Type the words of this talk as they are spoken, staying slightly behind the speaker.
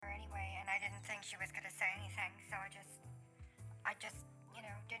think she was gonna say anything, so I just,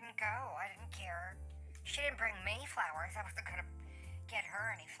 didn't go. I didn't care. She didn't bring me flowers. I wasn't gonna get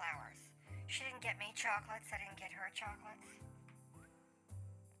her any flowers. She didn't get me chocolates. I didn't get her chocolates.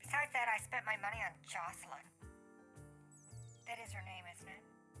 Besides that, I spent my money on Jocelyn. That is her name, isn't it?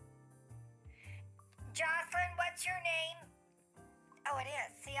 Jocelyn, what's your name? Oh, it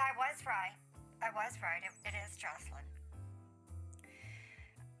is. See, I was right. It is Jocelyn.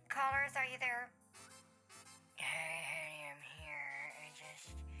 Callers, are you there? Hey, honey, I'm here.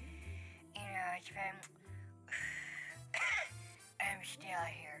 It's been... I'm still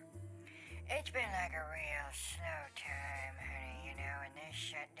here. It's been like a real slow time, honey, and this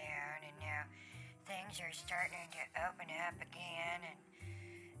shut down, and now things are starting to open up again, and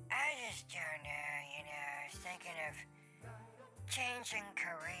I just don't know, I was thinking of changing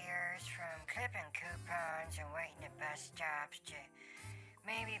careers from clipping coupons and waiting at bus stops to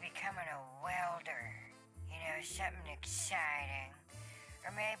maybe becoming a welder, something exciting. Or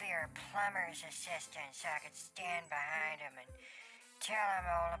maybe a plumber's assistant so I could stand behind them and tell them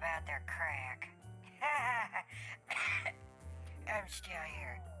all about their crack. I'm still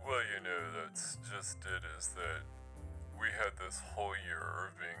here. Well, that's just it, is that we had this whole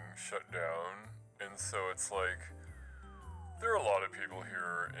year of being shut down, and so it's like, there are a lot of people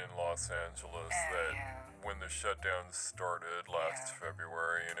here in Los Angeles when the shutdown started last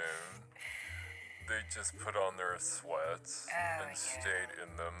February, they just put on their sweats and stayed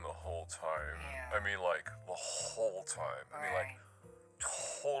in them the whole time. I mean, like, the whole time. I mean, like,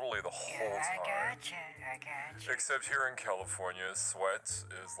 totally the whole time. I gotcha. Except here in California, sweats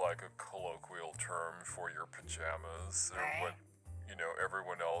is like a colloquial term for your pajamas. Or what,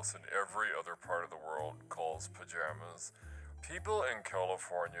 everyone else in every other part of the world calls pajamas. People in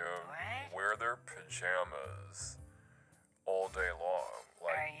California wear their pajamas all day long.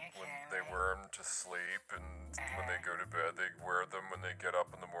 Like, when they wear them to sleep, and when they go to bed, they wear them when they get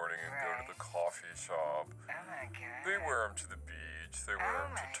up in the morning and go to the coffee shop. Oh my God. They wear them to the beach, they wear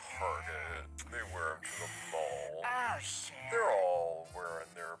them to Target, they wear them to the mall. Oh, shit. They're all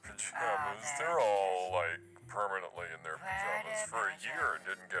wearing their pajamas. They're all, like, permanently in their pajamas for a year and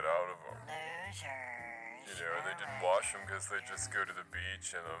didn't get out of them. Losers. And they didn't wash them because they just go to the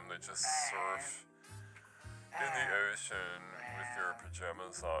beach in them. They just surf in the ocean with their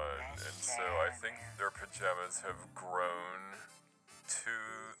pajamas on. And so I think their pajamas have grown to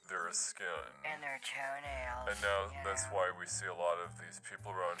their skin. And their toenails. And now that's why we see a lot of these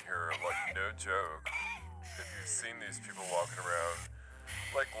people around here, like, no joke. If you've seen these people walking around,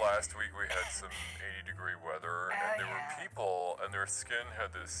 like last week we had some 80-degree weather, and there were people, and their skin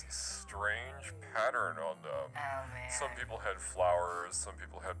had this strange pattern on them. Oh, man. Some people had flowers, some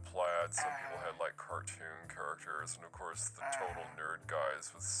people had plaid, some people had, like, cartoon characters, and of course the total nerd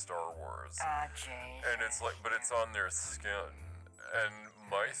guys with Star Wars. Oh, jeez. And it's like, but it's on their skin. And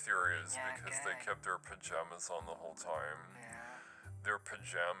my theory is because they kept their pajamas on the whole time, their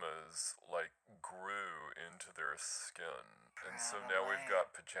pajamas, like, grew into their skin. And so now we've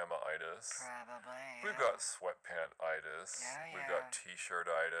got pajama-itis. Probably. We've got sweatpant-itis. We've got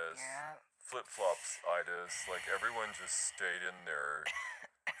t-shirt-itis. Flip-flops-itis. Like, everyone just stayed in their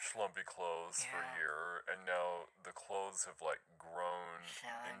schlumpy clothes for a year, and now the clothes have, like, grown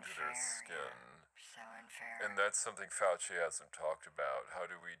into their skin. So unfair. And that's something Fauci hasn't talked about. How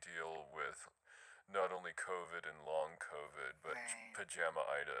do we deal with not only COVID and long COVID, but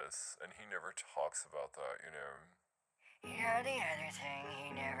pajama-itis? And he never talks about that, The other thing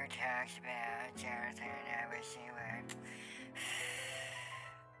he never talks about, Jonathan, I wish he would.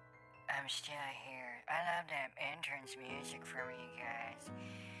 I'm still here. I love that entrance music from you guys.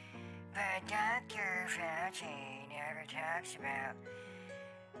 But Dr. Fauci never talks about...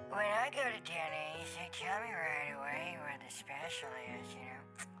 When I go to Denny's, they tell me right away what the special is,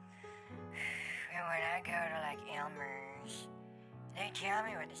 And when I go to, like, Elmer's, they tell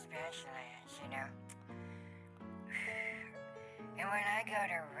me what the special is, And when I go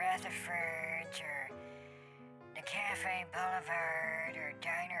to Rutherford's or the Cafe Boulevard or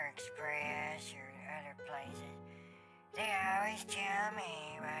Diner Express or other places, they always tell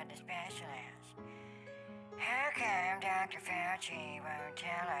me what the special is. How come Dr. Fauci won't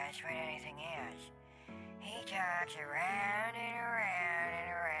tell us what anything is? He talks around and around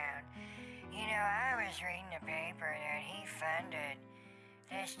and around. I was reading the paper that he funded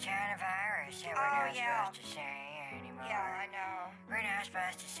this China virus that we're not supposed to say anymore. Yeah, I know. We're not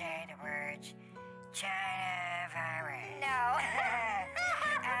supposed to say the words China virus. No.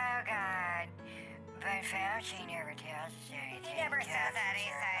 Oh, God. But Fauci never tells us anything. He never says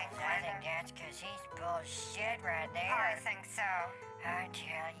anything. I think that's because he's bullshit right there. Oh, I think so. I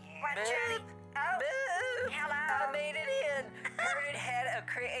tell you. What, Jenny?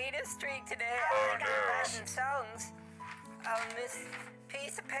 creative streak today. Oh, I'm no. writing songs on this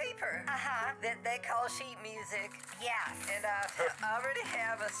piece of paper that they call sheet music. Yes. And I already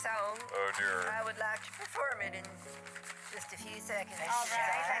have a song. Oh dear. I would like to perform it in just a few seconds. All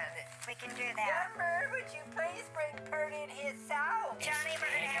right. Johnny, We can do that. would you please bring Pernod his song? Johnny,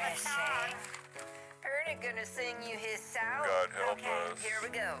 we're gonna have a song. Pernod gonna sing you his song. God help Okay, us. Here we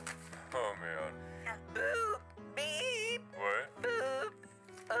go. Oh man. Boop, beep, What? boop.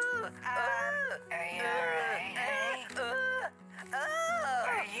 Are you alright, honey?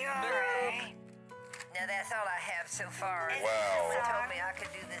 Are you alright? Now that's all I have so far. Wow. They told me I could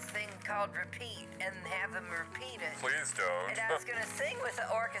do this thing called repeat and have them repeat it. Please don't. And I was gonna sing with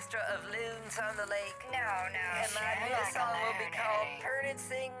the orchestra of loons on the lake. No, And my you're new like a song will be loon, called honey. Pernod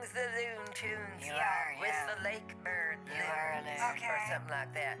Sings the Loon Tunes. You are, With yeah. the lake bird You are a loons. loon. Or Okay. something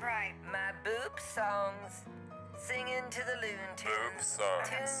like that. Right. My boop songs singing to the loon tunes. songs.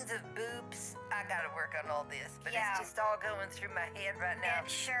 Tunes of boops. I gotta work on all this, but Yeah. it's just all going through my head right now.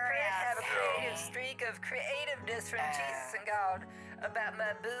 It sure Fred have a is. creative Yeah. streak of creativeness from Jesus and God about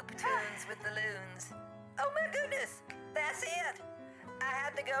my boop tunes with the loons. Oh my goodness, that's it. I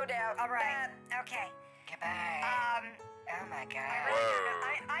had to go now. All right. Bye. Okay. Goodbye. Oh my I God. really don't know.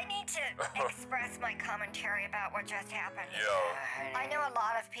 Whoa. I need to express my commentary about what just happened. Yeah. I know a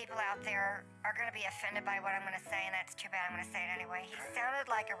lot of people out there are going to be offended by what I'm going to say, and that's too bad. I'm going to say it anyway. He sounded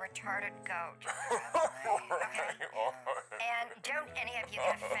like a retarded goat. Right on. And don't any of you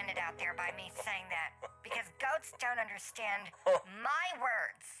get offended out there by me saying that, because goats don't understand my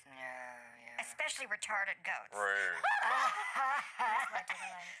words, especially retarded goats. Right. That's my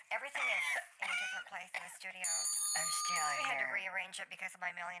delay. Everything is in a different place in the studio. I'm still We had to here. rearrange it because of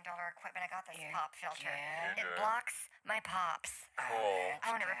my $1 million equipment. I got this Yeah. pop filter. Yeah. It Okay. blocks my pops. Cool. I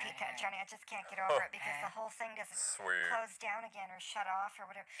want to repeat that, Johnny. I just can't get over it because the whole thing doesn't Sweet. close down again or shut off or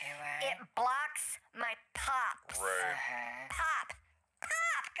whatever. You what? It blocks my pops. Right. Pop.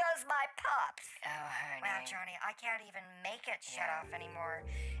 Pop goes my pops. Oh, honey. Wow, Johnny, I can't even make it shut off anymore.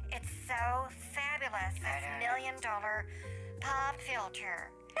 It's so fabulous, this $1 million pop filter.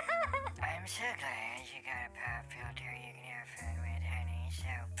 I'm so glad you got a pop filter you can have fun with, honey.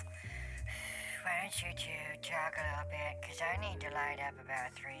 So, why don't you two talk a little bit? Because I need to light up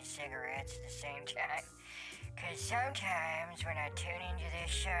about 3 cigarettes at the same time. Because sometimes when I tune into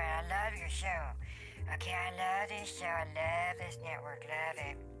this show, and I love your show. Okay, I love this show. I love this network. Love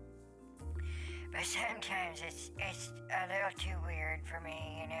it. But sometimes it's a little too weird for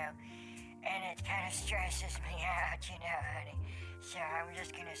me, you know. And it kind of stresses me out, you know, honey. So I'm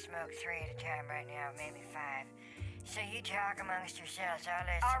just gonna smoke 3 at a time right now, maybe 5. So you talk amongst yourselves. I'll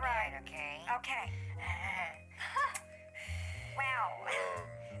listen All right. in, okay? Okay. Wow.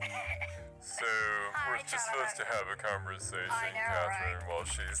 So we're just supposed to have a conversation, I know, Catherine, right? while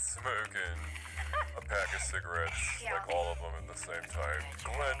she's smoking a pack of cigarettes, Yeah. like all of them at the same time.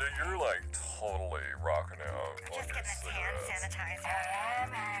 Glenda, you're like totally rocking out on Just your getting this hand cigarettes. sanitizer.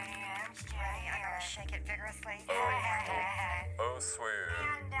 I'm still Ready? I'm here. gonna shake it vigorously. Oh, sweet.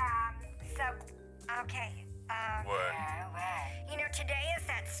 And so okay. What? You know, today is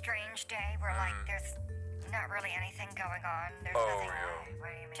that strange day where like there's not really anything going on. There's Oh, nothing yeah. What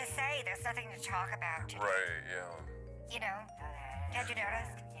do you to mean? say. There's nothing to talk about today. Right, yeah. You know, had you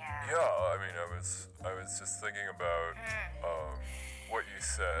noticed? Yeah. Yeah, I mean, I was just thinking about what you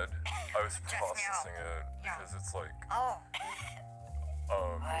said. I was now. processing it Yeah. because it's like, Oh,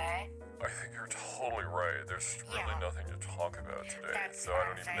 What? I think you're totally right. There's really Yeah. nothing to talk about today, That's so what I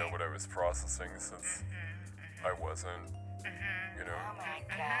don't I'm even know saying. what I was processing since I wasn't, you know. Oh my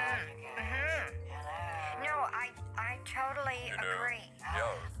God, you guys. Hello. no, I totally You know? agree.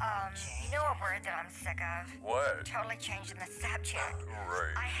 Yeah. You know a word that I'm sick of? What? Totally changing the subject.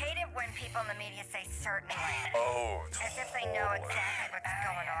 Right. I hate it when people in the media say certainly. Oh, As if they know totally. exactly what's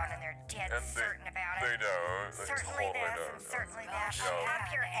going on and they're dead And certain about they it. don't. They Certainly totally this don't. and certainly that. Yeah. Up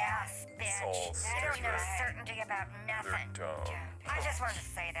your ass, bitch. all You don't know stupid. certainty about They're nothing. dumb. I just wanted to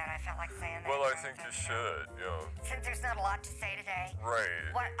say that. I felt like saying that. Well, I think you should. Yeah. Since there's not a lot to say today,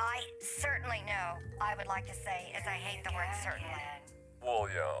 Right. what I certainly know I would like to say is I hate the word certainly. Well,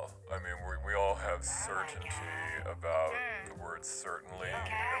 yeah. I mean, we all have certainty about the word certainly, and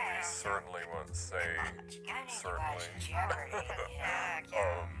we certainly won't say I need to watch certainly. Jeopardy. Yeah.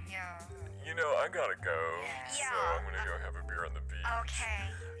 Yeah. You know, I gotta go, so Yeah. I'm gonna go have a beer on the beach. Okay.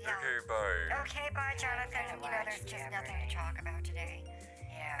 Yeah. Okay, bye. Okay, bye, Jonathan. You know, there's just nothing to talk about today.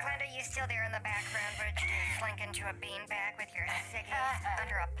 Yeah. Glenda, you still there in the background? What did you do? Slink into a beanbag with your ciggies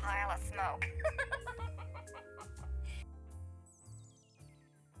under a pile of smoke?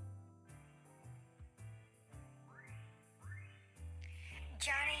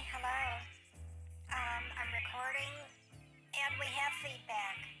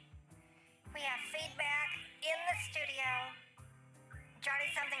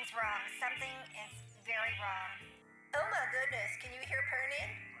 Something's wrong. Something is very wrong. Oh my goodness, can you hear Pernod?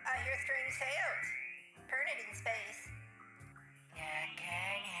 I hear strange sounds. Pernod in space. Not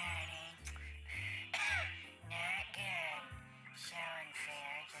good, honey. Not good. So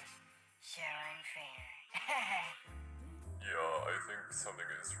unfair, just so unfair. Yeah, I think something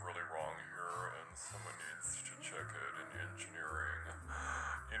is really wrong here, and someone needs to check it in engineering.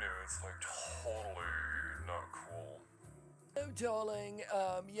 You know, it's like totally not cool. Hello, darling.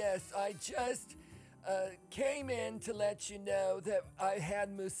 Yes, I just came in to let you know that I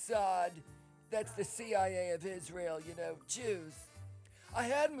had Mossad, that's the CIA of Israel, you know, Jews. I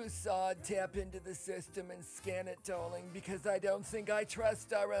had Mossad tap into the system and scan it, darling, because I don't think I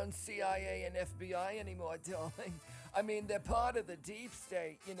trust our own CIA and FBI anymore, darling. I mean, they're part of the deep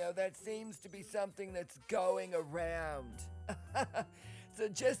state, you know, that seems to be something that's going around. So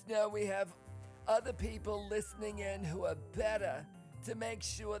just know we have other people listening in who are better to make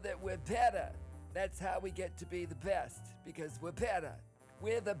sure that we're better. That's how we get to be the best, because we're better.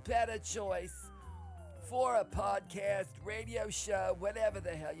 We're the better choice for a podcast, radio show, whatever the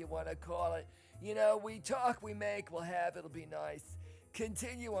hell you want to call it. You know, we talk, we make, we'll have, it'll be nice.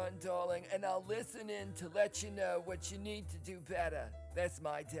 Continue on, darling, and I'll listen in to let you know what you need to do better. That's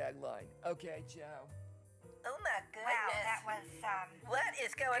my tagline. Okay, Joe. Oh my goodness. Wow, that was, What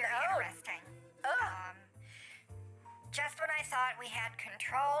is going very on? interesting. Oh, Just when I thought we had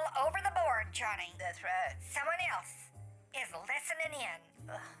control over the board, Johnny, that's right. someone else is listening in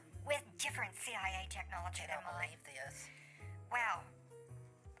Ugh, with different CIA technology I than don't mine. believe this. Wow.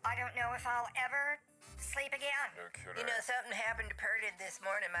 I don't know if I'll ever sleep again. No kidding. You know, something happened to Pernod this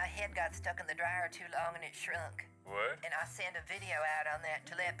morning. My head got stuck in the dryer too long and it shrunk. What? And I sent a video out on that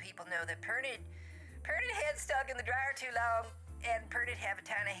to let people know that Pernod head stuck in the dryer too long and Pernod have a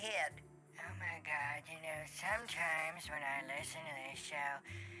tiny head. Oh my God, you know, sometimes when I listen to this show,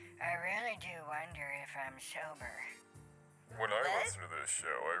 I really do wonder if I'm sober. When I What? listen to this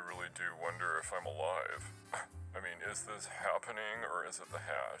show, I really do wonder if I'm alive. I mean, is this happening or is it the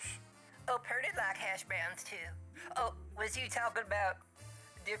hash? Oh, Pernod like hash browns too. Oh, was you talking about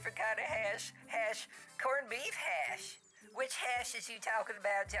different kind of hash? Hash, corned beef hash. Which hash is you talking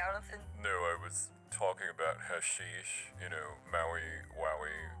about, Jonathan? No, I was talking about hashish, you know, Maui,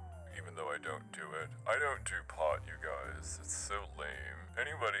 Wowie, even though I don't do it. I don't do pot, you guys. It's so lame.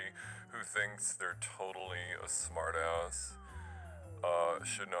 Anybody who thinks they're totally a smartass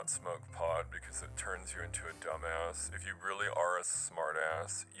should not smoke pot because it turns you into a dumbass. If you really are a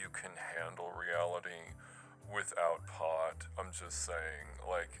smartass, you can handle reality without pot. I'm just saying,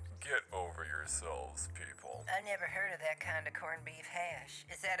 like, get over yourselves, people. I never heard of that kind of corned beef hash.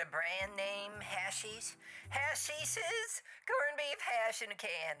 Is that a brand name? Hashish? Hashishes? Corned beef hash in a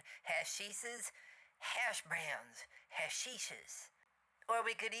can. Hashishes? Hash browns. Hashishes. Or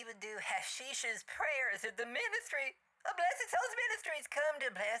we could even do Hashish's prayers at the ministry. A Blessed Souls Ministries. Come to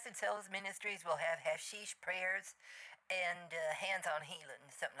Blessed Souls Ministries. We'll have hashish prayers and hands-on healing,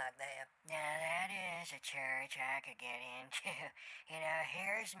 something like that. Now that is a church I could get into. You know,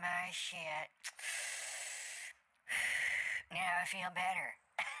 here's my shit. Now I feel better.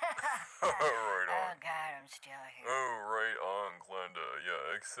 Right Oh on. God, I'm still here. Oh, right on, Glenda.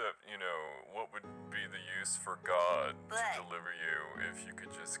 Yeah, except, you know, what would be the use for God to But- deliver you if you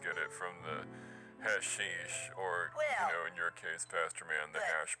could just get it from the hashish or, Well- you know, in your case, Pastor Man, the but-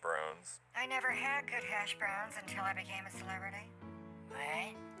 hash browns? I never had good hash browns until I became a celebrity.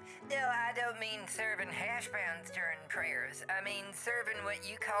 What? No, I don't mean serving hash browns during prayers. I mean serving what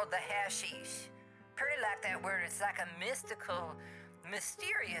you call the hashish. Pretty like that word. It's like a mystical,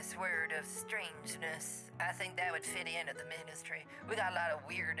 mysterious word of strangeness. I think that would fit into the ministry. We got a lot of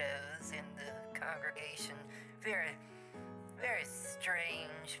weirdos in the congregation. Very, very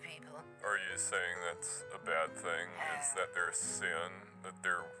strange people. Are you saying that's a bad thing? Is that their sin? That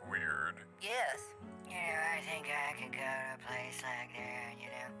they're weird? Yes. You know, I think I could go to a place like that, you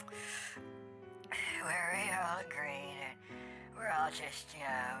know, where we all agree that we're all just, you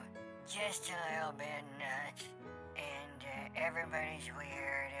know, just a little bit nuts, and everybody's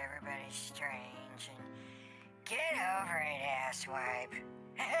weird, everybody's strange, and get over it, asswipe.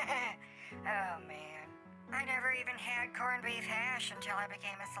 Oh, man. I never even had corned beef hash until I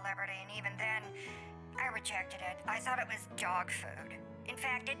became a celebrity, and even then, I rejected it. I thought it was dog food. In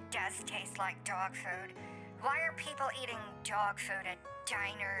fact, it does taste like dog food. Why are people eating dog food at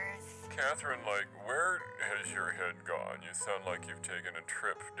diners? Catherine, like, where has your head gone? You sound like you've taken a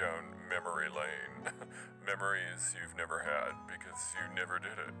trip down memory lane. Memories you've never had because you never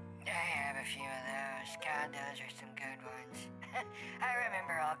did it. I have a few of those. God, those are some good ones. I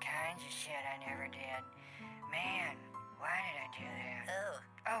remember all kinds of shit I never did. Man, why did I do that? Oh.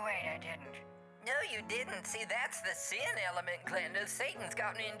 Oh, you didn't. See, that's the sin element, Glenda. Satan's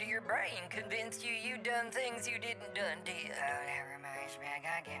gotten into your brain, convinced you done things you didn't done, did. Oh, that reminds me, I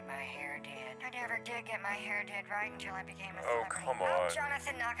gotta get my hair did. I never did get my hair did right until I became a Oh, celebrity. come Oh, on.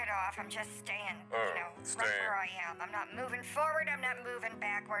 Jonathan, knock it off. I'm just staying, Oh, right staying. where I am. I'm not moving forward, I'm not moving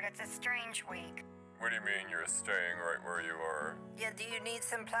backward. It's a strange week. What do you mean you're staying right where you are? Yeah, do you need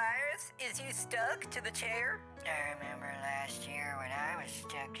some pliers? Is you stuck to the chair? I remember last year when I was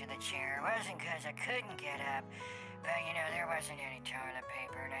stuck to the chair. It wasn't because I couldn't get up, but there wasn't any toilet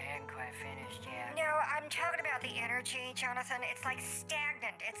paper and I hadn't quite finished yet. No, I'm talking about the energy, Jonathan. It's like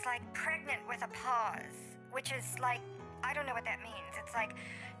stagnant. It's like pregnant with a pause, which is like, I don't know what that means. It's like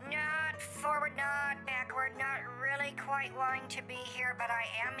not forward, not backward, not really quite wanting to be here, but I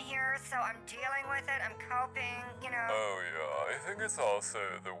am here, so I'm dealing with it. I'm coping, Oh, yeah, I think it's also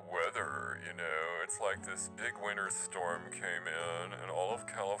the weather, It's like this big winter storm came in, and all of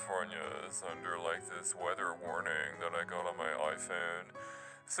California is under like this weather warning that I got on my iPhone.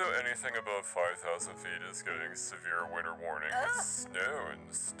 So anything above 5,000 feet is getting severe winter warning with snow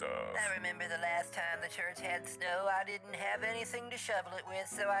and stuff. I remember the last time the church had snow, I didn't have anything to shovel it with,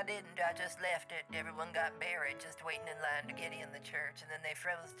 so I didn't. I just left it. Everyone got buried just waiting in line to get in the church, and then they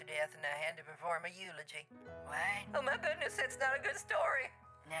froze to death, and I had to perform a eulogy. What? Oh my goodness, that's not a good story.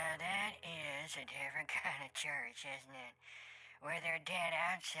 Now that is a different kind of church, isn't it? Where they're dead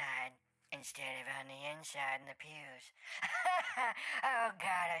outside instead of on the inside in the pews. Oh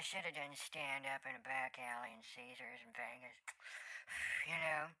God, I should have done stand up in a back alley in Caesars in Vegas.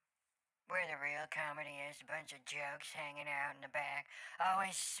 Where the real comedy is, a bunch of jokes hanging out in the back,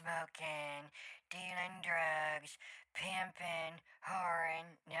 always smoking, dealing drugs, pimping,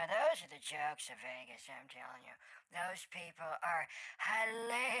 whoring. Now those are the jokes of Vegas, I'm telling you. Those people are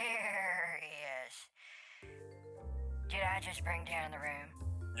hilarious. Did I just bring down the room?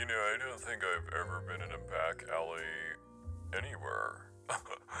 I don't think I've ever been in a back alley anywhere.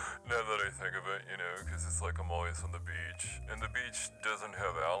 Now that I think of it, because it's like I'm always on the beach, and the beach doesn't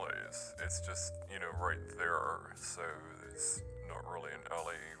have alleys. It's just, right there, so it's not really an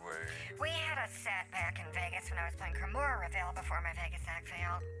alleyway. We had a set back in Vegas when I was playing Cremora Reveal before my Vegas act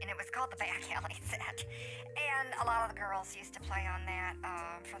failed, and it was called the Back Alley set. And a lot of the girls used to play on that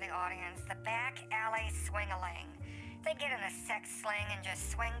for the audience. The Back Alley Swing-a-ling. They get in a sex sling and just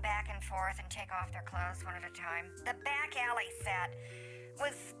swing back and forth and take off their clothes one at a time. The Back Alley set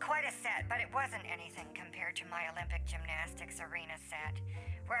was quite a set, but it wasn't anything compared to my Olympic gymnastics arena set,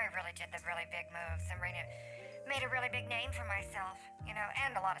 where I really did the really big moves and made a really big name for myself,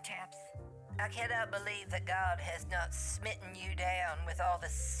 and a lot of tips. I cannot believe that God has not smitten you down with all the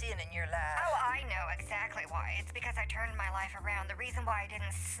sin in your life. Oh, I know exactly why. It's because I turned my life around. The reason why I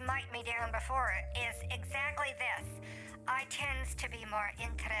didn't smite me down before is exactly this. I tends to be more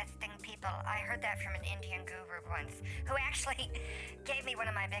interesting people. I heard that from an Indian guru once, who actually gave me one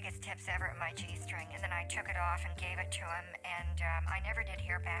of my biggest tips ever at my G-string, and then I took it off and gave it to him, and I never did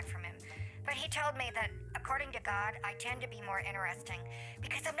hear back from him. But he told me that, according to God, I tend to be more interesting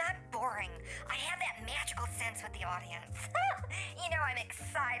because I'm not boring. I have that magical sense with the audience. I'm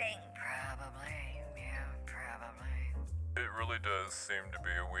exciting. Probably. It really does seem to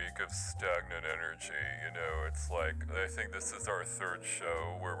be a week of stagnant energy, It's like, I think this is our third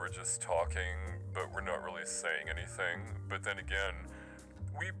show where we're just talking, but we're not really saying anything. But then again,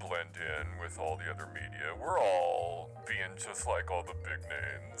 we blend in with all the other media. We're all being just like all the big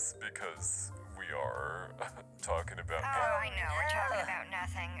names because we are talking about... Oh, I know. We're talking about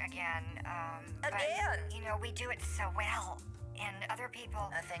nothing again. Again? But, we do it so well. And other people...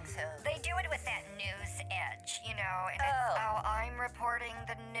 I think so. They do it with that news edge, and it's, I'm reporting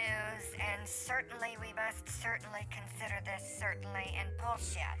the news, and certainly we must certainly consider this certainly and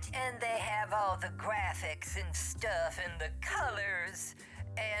bullshit. And they have all the graphics and stuff and the colors.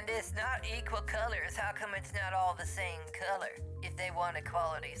 And it's not equal colors. How come it's not all the same color if they want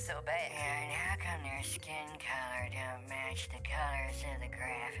equality so bad? Yeah, and how come their skin color don't match the colors of the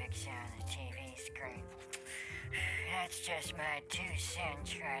graphics on the TV screen? That's just my 2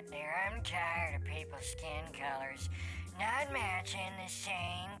 cents right there. I'm tired of people's skin colors not matching the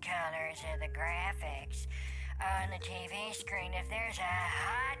same colors of the graphics on the TV screen. If there's a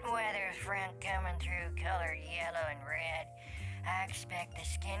hot weather front coming through colored yellow and red, I expect the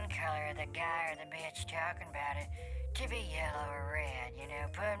skin color of the guy or the bitch talking about it to be yellow or red.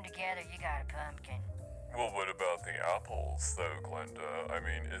 Put them together, you got a pumpkin. Well, what about the apples, though, Glenda? I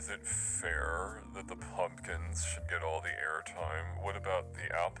mean, is it fair that the pumpkins should get all the airtime? What about the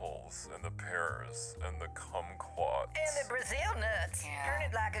apples and the pears and the kumquats? And the Brazil nuts. Yeah. Turn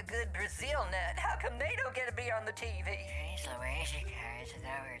it like a good Brazil nut. How come they don't get to be on the TV? Jeez Louise, you guys, I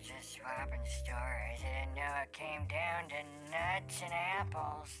thought we were just swapping stories. I didn't know it came down to nuts and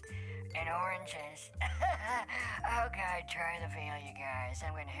apples and oranges. Oh God, try the veal, you guys.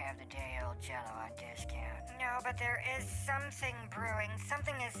 I'm gonna have the day old Jello on discount. No, but there is something brewing.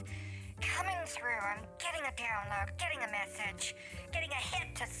 Something is coming through. I'm getting a download, getting a message, getting a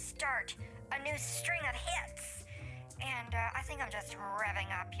hit to start a new string of hits. And I think I'm just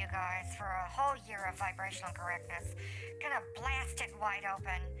revving up, you guys, for a whole year of vibrational correctness. Gonna blast it wide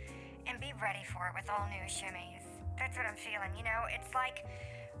open and be ready for it with all new shimmies. That's what I'm feeling. You know, it's like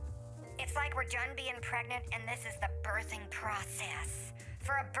we're done being pregnant and this is the birthing process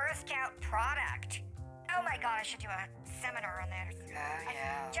for a birth scout product. Oh my God, I should do a seminar on that. Oh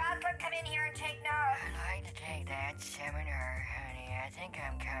yeah. Jocelyn, come in here and take notes. I'd like to take that seminar, honey. I think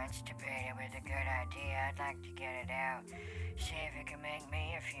I'm constipated with a good idea. I'd like to get it out. See if it can make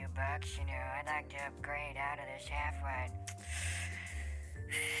me a few bucks, you know. I'd like to upgrade out of this half-wide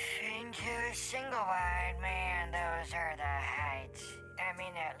into a single-wide. Man, those are the heights. I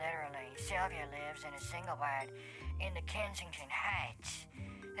mean that literally. Sylvia lives in a single-wide in the Kensington Heights.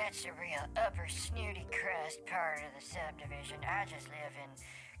 That's the real upper snooty crust part of the subdivision. I just live in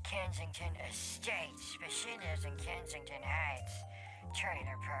Kensington Estates, but she lives in Kensington Heights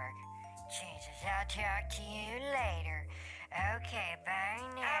Trailer Park. Jesus, I'll talk to you later. Okay, bye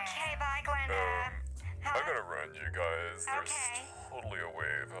now. Okay, bye, Glenda. I gotta run, you guys. There's Okay. totally a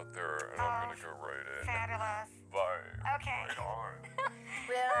wave out there, and I'm gonna go right in. Fabulous. Bye. Okay. Right on.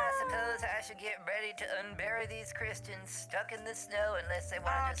 Well, I suppose I should get ready to unbury these Christians stuck in the snow unless they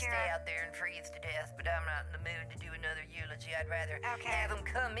want Oh, to just dear. stay out there and freeze to death. But I'm not in the mood to do another eulogy. I'd rather Okay. have them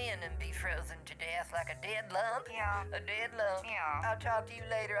come in and be frozen to death like a dead lump. Yeah. A dead lump. Yeah. I'll talk to you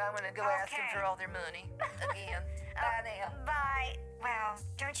later. I'm going to go ask them Okay. for all their money. Again. Bye now. Bye. Well,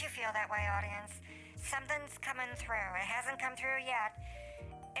 don't you feel that way, audience? Something's coming through. It hasn't come through yet.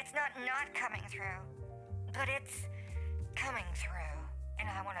 It's not coming through, but it's coming through. And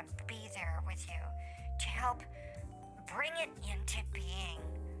I want to be there with you to help bring it into being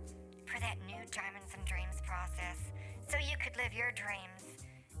for that new Diamonds and Dreams process so you could live your dreams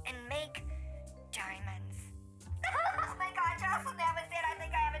and make diamonds. Oh my God, Jocelyn, that was it. I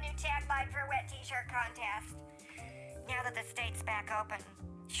think I have a new tagline for a wet t-shirt contest. Now that the state's back open,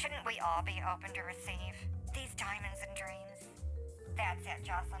 shouldn't we all be open to receive these diamonds and dreams? That's it,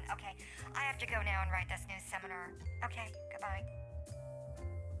 Jocelyn. Okay, I have to go now and write this new seminar. Okay, goodbye.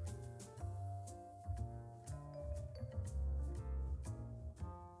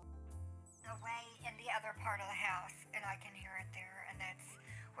 Away in the other part of the house, and I can hear it there, and that's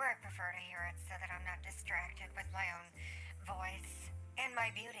where I prefer to hear it so that I'm not distracted with my own voice and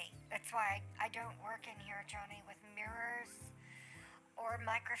my beauty. That's why I don't work in here, Johnny, with mirrors or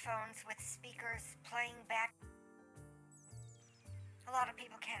microphones with speakers playing back. A lot of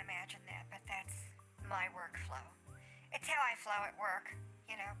people can't imagine that, but that's my workflow. It's how I flow at work.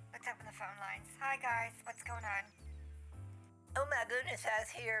 You know, let's open the phone lines. Hi, guys. What's going on? Oh my goodness, I was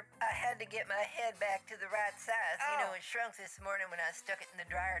here. I had to get my head back to the right size. You know, Oh. it shrunk this morning when I stuck it in the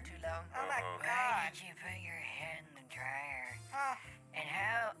dryer too long. Oh, my Uh-huh. Why God. did you put your head in the dryer? Oh, And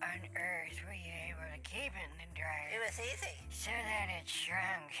how on earth were you able to keep it in the dryer? It was easy. So that it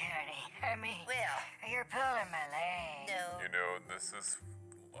shrunk, honey. I mean, Well, you're pulling my leg. no. You know, this is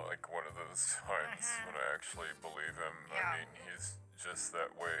like one of those times when I actually believe him. Yeah. I mean, he's just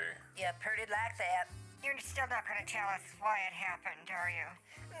that way. Yeah, pretty like that. you're still not going to tell us why it happened, are you?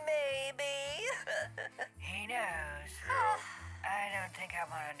 Maybe. He knows. Yeah. I don't think I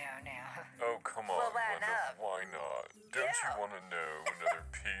want to know now. Oh, come on, Well, why Glenda. not? Why not? Don't Yeah. you want to know another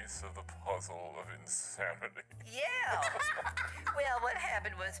piece of the puzzle of insanity? Yeah. Well, what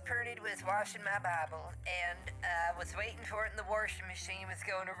happened was Pernod was washing my Bible, and I was waiting for it in the washing machine. It was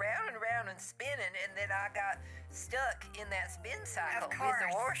going around and around and spinning, and then I got stuck in that spin cycle with the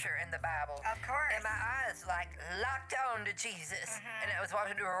course. washer and the Bible. Of course. And my eyes like locked on to Jesus. And I was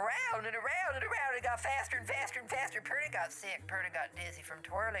watching it around and around and around. It got faster and faster and faster. Pernod got sick. Pernod got dizzy from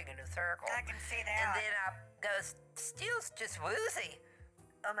twirling in a circle. I can see And that. then I was still just woozy.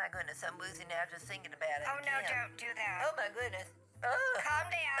 Oh my goodness, I'm woozy now just thinking about it. Oh, no, again. don't do that. Oh my goodness. Oh. Calm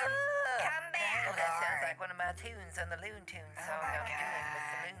down. Come back. Well, that sounds Lord. like one of my tunes on the Loon Tunes Oh song my I'm doing with the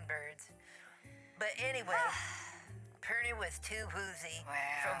God. Loon Birds. But anyway, Perny was too woozy Wow.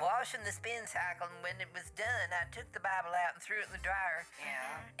 from washing the spin cycle, and when it was done, I took the Bible out and threw it in the dryer.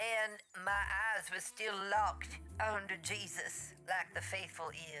 Yeah. And my eyes was still locked onto Jesus, like the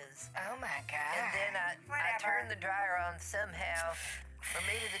faithful is. Oh my God. And then I Whatever. turned the dryer on somehow, or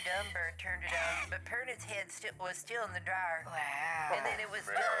maybe the dumb bird turned it on, but Pernod's head was still in the dryer. Wow. And then it was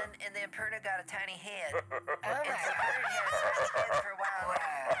done, and then Perna got a tiny head. Oh And my so God. Pernod had a tiny head for a while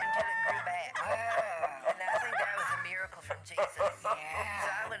Wow. until it grew back. Wow. And I think that was a miracle from Jesus. So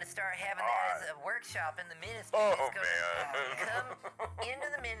I'm going to start having that as a workshop in the ministry. Oh, It's gonna man. Come into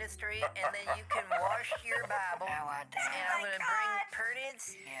the ministry, and then you can wash your Bible. I want that. And I'm going to bring Pernod's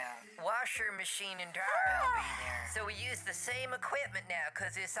Yeah. washer machine and dryer. I'll be there. So we use the same equipment now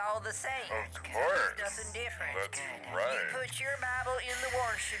because it's all the same. Of course. There's nothing different. That's good. You right. put your Bible in the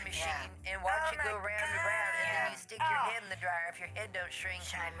washing machine and watch Oh it go my round and round, and then God. you stick your Oh. head in the dryer. If your head don't shrink,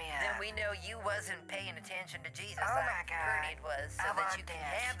 Sign me then up. we know you wasn't paying attention to Jesus Oh like my God. Pernod was, so I that want you can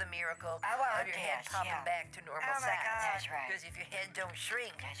this. have the miracle I want of your head this, popping yeah. back to normal Oh my size. God. That's right. Because if your head don't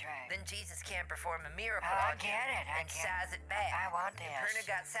shrink, That's right. then Jesus can't perform a miracle I on you get it. I and get size it back. I want And this. Pernod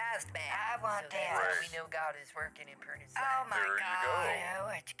got sized back. I want so that's this. how we Right. know God is working in Pernod's Oh life. my There you God. go. You know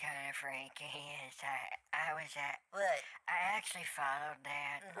what's kind of freaky is I was at, What? I actually followed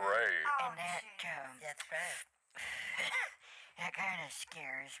that. Right. And that, That's right. that kind of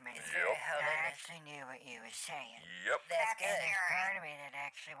scares me. It's Yep. very I holiness. actually knew what you were saying. Yep. That's And good. there's part of me that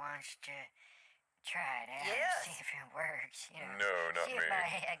actually wants to try it out Yes. and see if it works. You know, No, not see me. if my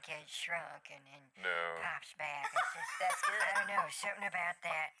head gets shrunk and then No. pops back. It's just, That's good. I don't know, something about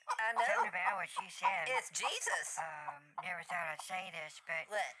that. I know. Something about what you said. It's Jesus. Never thought I'd say this, but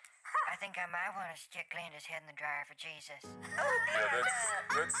What? I think I might want to stick Glenda's head in the dryer for Jesus. Yeah,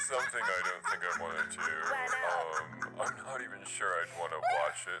 that's something I don't think I want to do. Why not? I'm not even sure I'd want to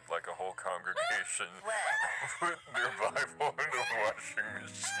watch it like a whole congregation What? put their Bible in a washing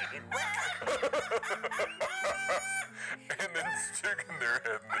machine and then sticking their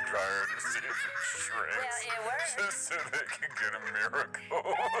head in the dryer to see if it shrinks. Well, it worked. Just so they can get a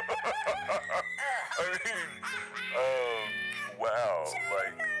miracle. I mean, wow,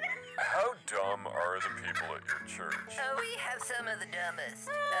 like, how dumb are the people at your church? We have some of the dumbest.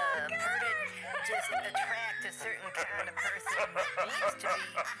 Pernod just attract a certain kind of person that needs to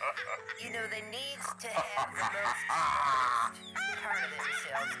be, they needs to have the most dumbest part of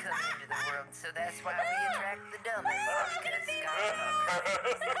themselves coming into the world. So that's why we attract the dumbest, because God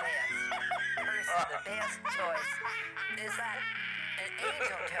is the best person, the best choice. It's like an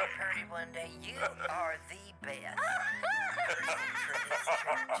angel told Purdy one day, you are the best person for this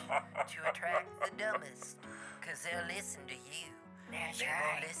church to attract the dumbest, because they'll listen to you. That's They won't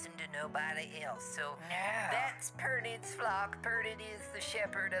right. listen to nobody else. So No. that's Pernod's flock. Pernod is the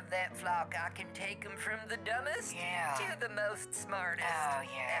shepherd of that flock. I can take them from the dumbest Yeah. to the most smartest. Oh,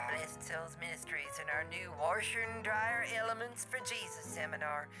 yeah. At Blessed Souls Ministries and our new Washer and Dryer Elements for Jesus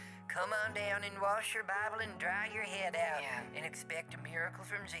seminar. Come on down and wash your Bible and dry your head out Yeah. and expect a miracle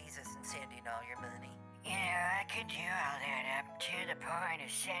from Jesus and send in all your money. I could do all that up to the point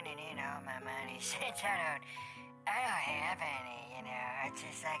of sending in all my money since I don't have any, It's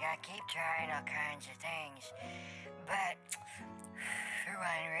just like I keep trying all kinds of things, but for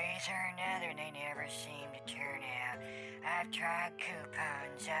one reason or another, they never seem to turn out. I've tried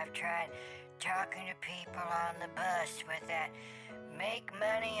coupons, I've tried talking to people on the bus with that make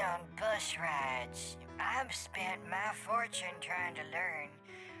money on bus rides. I've spent my fortune trying to learn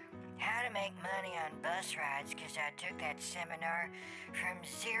how to make money on bus rides because I took that seminar from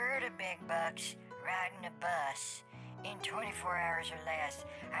 0 to big bucks riding a bus in 24 hours or less.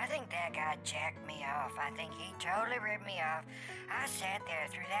 I think that guy jacked me off. I think he totally ripped me off. I sat there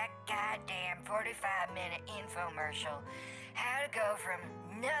through that goddamn 45-minute infomercial. How to go from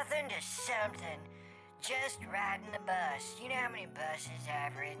nothing to something just riding the bus. You know how many buses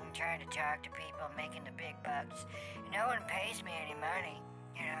I've ridden trying to talk to people making the big bucks? No one pays me any money,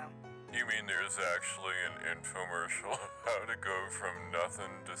 You mean there's actually an infomercial how to go from nothing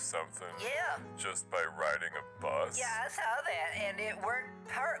to something Yeah. just by riding a bus? Yeah, I saw that, and it worked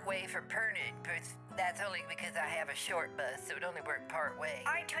part way for Pernod, but that's only because I have a short bus, so it only worked part way.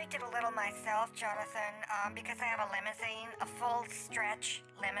 I tweaked it a little myself, Jonathan, because I have a limousine, a full stretch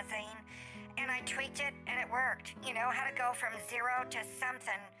limousine, and I tweaked it and it worked. How to go from 0 to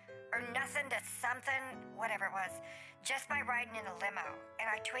something, or nothing to something, whatever it was, just by riding in a limo. And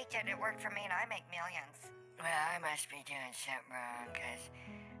I tweaked it and it worked for me and I make millions. Well, I must be doing something wrong, because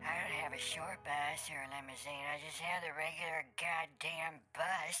I don't have a short bus or a limousine. I just have the regular goddamn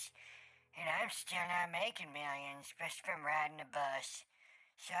bus. And I'm still not making millions just from riding a bus.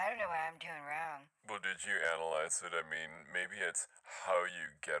 So I don't know what I'm doing wrong. Well, did you analyze it? I mean, maybe it's how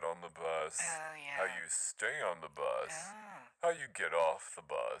you get on the bus, Oh, yeah. how you stay on the bus, Oh. how you get off the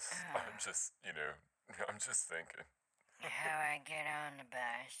bus. Oh. I'm just, I'm just thinking. How I get on the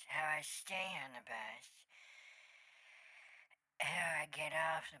bus, how I stay on the bus, how I get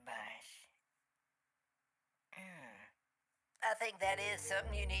off the bus. I think that is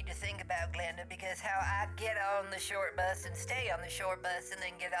something you need to think about, Glenda, because how I get on the short bus and stay on the short bus and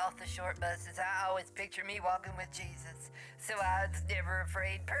then get off the short bus is I always picture me walking with Jesus. So I was never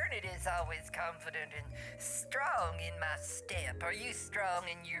afraid. Pernod is always confident and strong in my step. Are you strong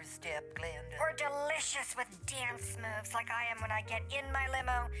in your step, Glenda? Or delicious with dance moves like I am when I get in my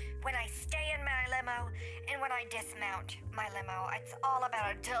limo, when I stay in my limo, and when I dismount my limo. It's all about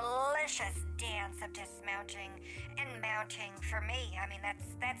a delicious dance of dismounting and mounting for me. I mean, that's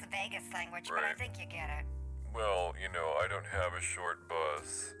Vegas language, but I Right. think you get it. Well, I don't have a short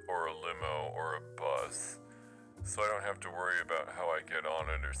bus or a limo or a bus, so I don't have to worry about how I get on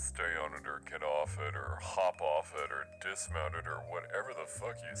it or stay on it or get off it or hop off it or dismount it or whatever the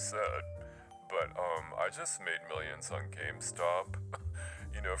fuck you said. But, I just made millions on GameStop.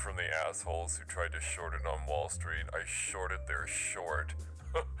 From the assholes who tried to short it on Wall Street, I shorted their short.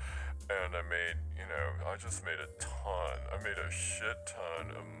 And I just made a ton. I made a shit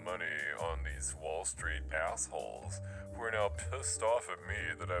ton of money on these Wall Street assholes who are now pissed off at me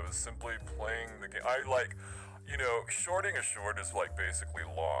that I was simply playing the game. Shorting a short is like basically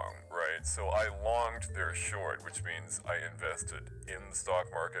long, right? So I longed their short, which means I invested in the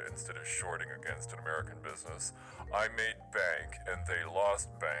stock market instead of shorting against an American business. I made bank and they lost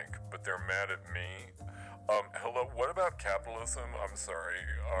bank, but they're mad at me. Hello, what about capitalism? I'm sorry,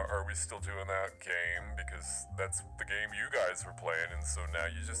 are we still doing that game? Because that's the game you guys were playing, and so now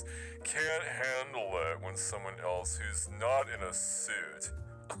you just can't handle it when someone else who's not in a suit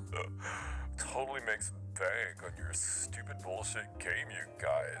totally makes bank on your stupid bullshit game, you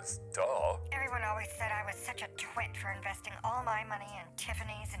guys. Duh. Everyone always said I was such a twit for investing all my money in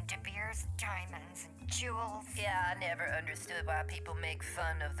Tiffany's and De Beers diamonds and jewels. Yeah, I never understood why people make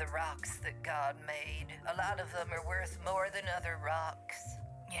fun of the rocks that God made. A lot of them are worth more than other rocks.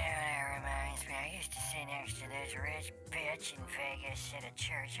 You know, that reminds me, I used to sit next to this rich bitch in Vegas at a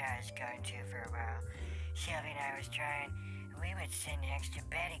church I was going to for a while. Sylvie and I was trying. We would sit next to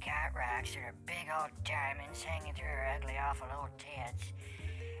Betty Cartwrocks with her big old diamonds hanging through her ugly, awful old tits.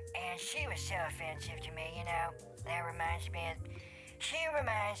 And she was so offensive to me, That reminds me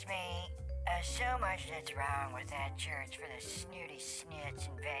of so much that's wrong with that church for the snooty snits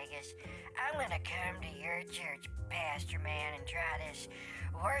in Vegas. I'm gonna come to your church, Pastor Man, and try this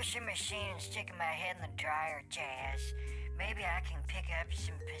washing machine and sticking my head in the dryer jazz. Maybe I can pick up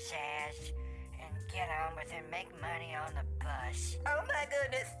some pizzazz and get on with it, make money on the bus. Oh my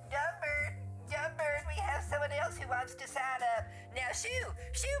goodness, Bird, we have someone else who wants to sign up. Now, Shoo,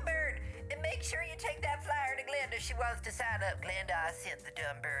 Bird, and make sure you take that flyer to Glenda. She wants to sign up. Glenda, I sent the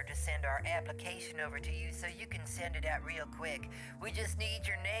dumb bird to send our application over to you so you can send it out real quick. We just need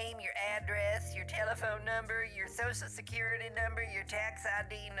your name, your address, your telephone number, your social security number, your tax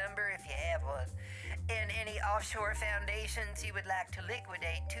ID number if you have one, and any offshore foundations you would like to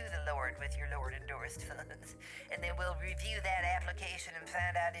liquidate to the Lord with your Lord-endorsed funds. And then we'll review that application and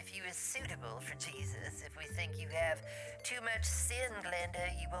find out if you is suitable for Jesus. If we think you have too much sin,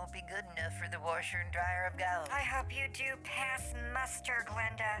 Glenda, you won't be good enough for the washer and dryer of God. I hope you do pass muster,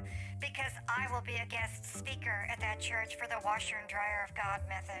 Glenda, because I will be a guest speaker at that church for the washer and dryer of God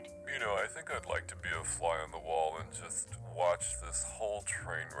method. I think I'd like to be a fly on the wall and just watch this whole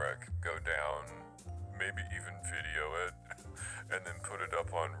train wreck go down. Maybe even video it and then put it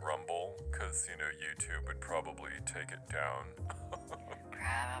up on Rumble, because, YouTube would probably take it down.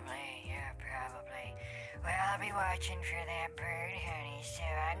 Probably. Well, I'll be watching for that bird, honey, so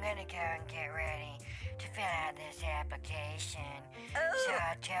I'm gonna go and get ready to fill out this application. Oh. So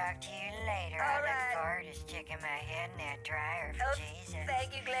I'll talk to you later. All I look right. forward to sticking my head in that dryer for Oh, Jesus.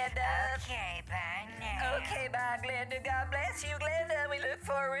 thank you, Glenda. Okay, bye now. Okay, bye, Glenda. God bless you, Glenda. We look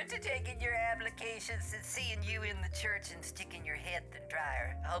forward to taking your applications and seeing you in the church and sticking your head in the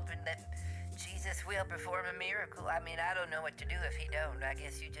dryer, hoping that Jesus will perform a miracle. I mean, I don't know what to do if he don't. I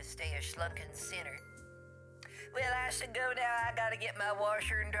guess you just stay a slunken sinner. Well, I should go now. I gotta get my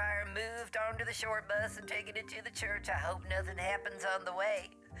washer and dryer moved onto the short bus and taking it to the church. I hope nothing happens on the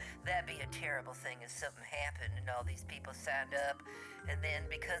way. That'd be a terrible thing if something happened and all these people signed up. And then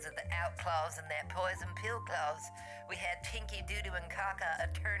because of the out clause and that poison pill clause, we had Pinky Doodoo and Kaka,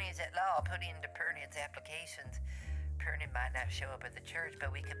 attorneys at law, put into Pernod's applications. Pernod might not show up at the church,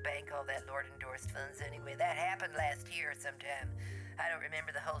 but we could bank all that Lord-endorsed funds anyway. That happened last year sometime. I don't remember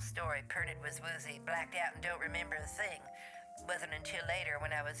the whole story. Pernod was woozy, blacked out, and don't remember a thing. Wasn't until later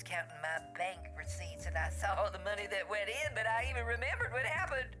when I was counting my bank receipts and I saw all the money that went in that I even remembered what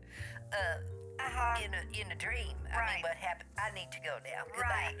happened. In a dream. I mean, Right. what happened? I need to go now.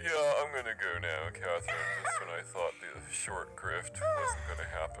 Right. Goodbye. Yeah, I'm gonna go now, Catherine. Just when I thought the short grift wasn't gonna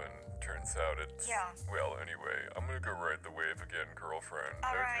happen, turns out it's. Yeah. Well, anyway, I'm gonna go ride the wave again, girlfriend.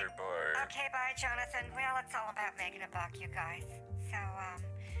 All okay, right. bye. Okay, bye, Jonathan. Well, it's all about making a buck, you guys. So,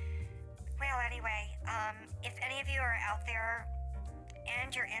 well, anyway, if any of you are out there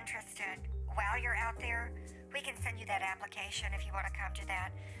and you're interested, while you're out there, we can send you that application if you want to come to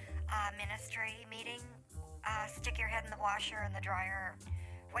that ministry meeting. Stick your head in the washer and the dryer,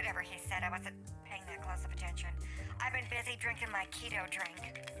 whatever he said. I wasn't paying that close of attention. I've been busy drinking my keto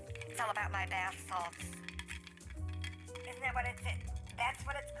drink. It's all about my bath salts. Isn't that what it's? That's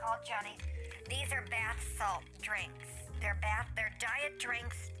what it's called, Johnny. These are bath salt drinks. They're diet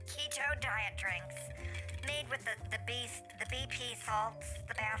drinks, keto diet drinks, made with the BP salts,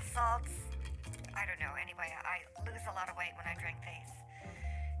 the bath salts. I don't know. Anyway, I lose a lot of weight when I drink these.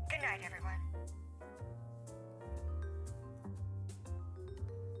 Good night, everyone.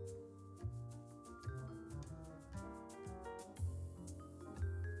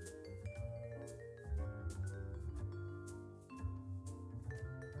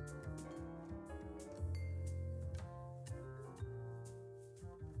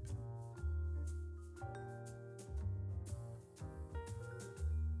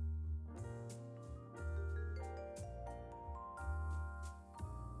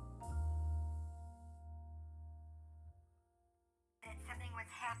 That something was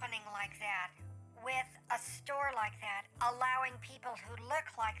happening like that with a store like that, allowing people who look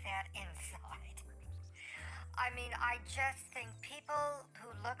like that inside. I mean, I just think people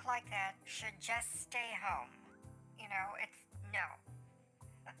who look like that should just stay home. You know, it's no.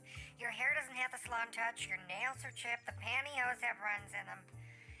 Your hair doesn't have the salon touch, your nails are chipped, the pantyhose have runs in them.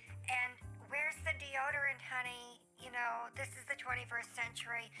 And where's the deodorant, honey? You know, this is the 21st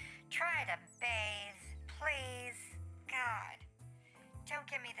century. Try to bathe, please. God. Don't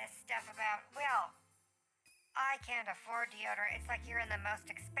give me this stuff about, well, I can't afford deodorant. It's like you're in the most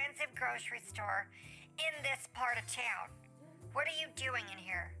expensive grocery store in this part of town. What are you doing in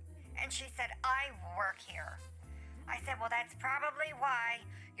here? And she said, I work here. I said, well, that's probably why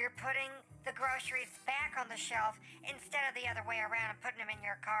you're putting the groceries back on the shelf instead of the other way around and putting them in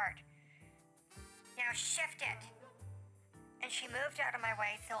your cart. Now shift it. And she moved out of my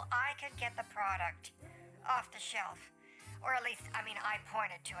way so I could get the product off the shelf. Or at least, I mean, I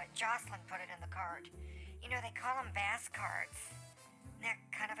pointed to it. Jocelyn put it in the cart. You know, they call them bass carts. Isn't that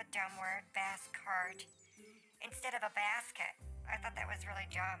kind of a dumb word, bass cart? Instead of a basket. I thought that was really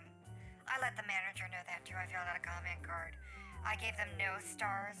dumb. I let the manager know that too. I filled out a comment card. I gave them no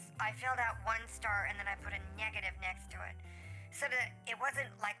stars. I filled out 1 star and then I put a negative next to it. So that it wasn't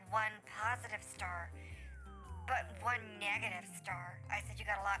like 1 positive star, but 1 negative star. I said, you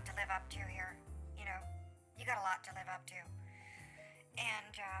got a lot to live up to here. You know, you got a lot to live up to.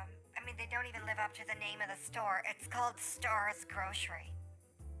 And, I mean, they don't even live up to the name of the store. It's called Stars Grocery.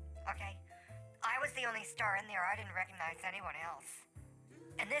 Okay? I was the only star in there. I didn't recognize anyone else.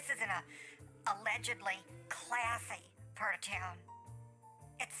 And this is in a allegedly classy part of town.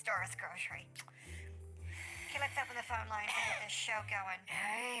 It's Stars Grocery. Okay, let's open the phone lines and get this show going.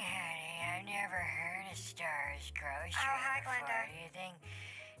 Hey, honey, I've never heard of Stars Grocery Oh, hi, before. Glenda. Do you think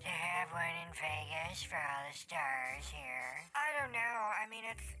to have one in Vegas for all the stars here? I don't know. I mean,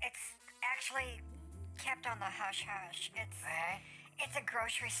 it's actually kept on the hush hush. What? It's a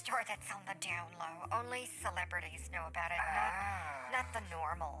grocery store that's on the down low. Only celebrities know about it, Oh. not the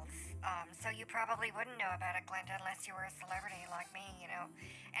normals. So you probably wouldn't know about it, Glenda, unless you were a celebrity like me, you know.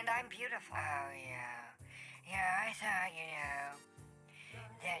 And I'm beautiful. Oh, yeah. Yeah, I thought,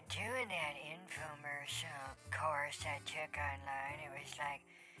 that doing that infomercial course I took online, it was like,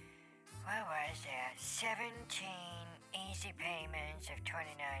 what was that? 17 easy payments of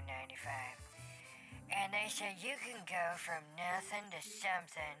 $29.95. And they said you can go from nothing to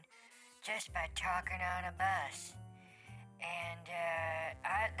something just by talking on a bus. And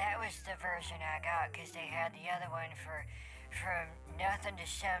that was the version I got, because they had the other one for from nothing to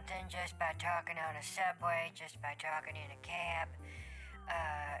something just by talking on a subway, just by talking in a cab.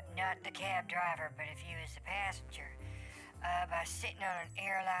 Not the cab driver, but if you was the passenger. By sitting on an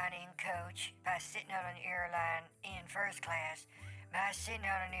airline in coach, by sitting on an airline in first class, by sitting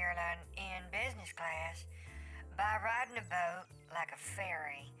on an airline in business class, by riding a boat like a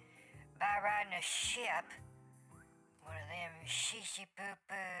ferry, by riding a ship, one of them shishi poo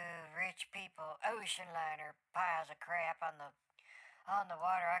poo rich people ocean liner piles of crap on the on the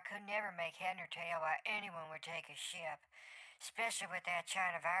water. I could never make head nor tail why anyone would take a ship, especially with that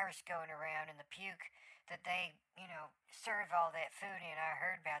China virus going around and the puke that they, serve all that food in. I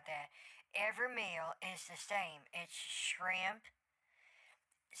heard about that. Every meal is the same. It's shrimp,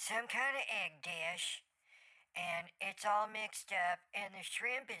 some kind of egg dish, and it's all mixed up, and the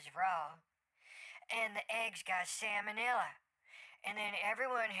shrimp is raw, and the eggs got salmonella, and then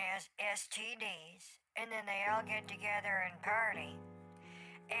everyone has STDs, and then they all get together and party,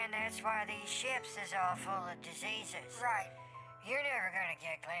 and that's why these ships is all full of diseases. Right. You're never gonna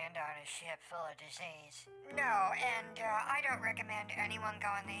get Glenda on a ship full of disease. No, and I don't recommend anyone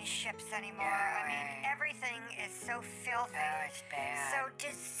go on these ships anymore. I mean, everything is so filthy. Oh, it's bad. So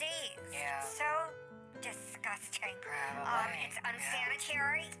diseased. Yeah. So disgusting. Probably, It's yeah.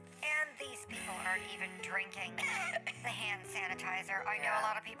 unsanitary. And these people aren't even drinking the hand sanitizer. I know a Yeah.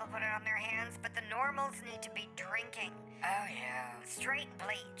 lot of people put it on their hands, but the normals need to be drinking Oh, yeah. straight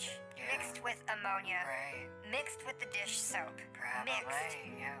bleach Yeah. mixed with ammonia, Right. mixed with the dish soap, mixed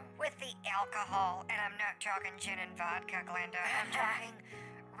Probably, yeah. with the alcohol. And I'm not talking gin and vodka, Glenda. I'm talking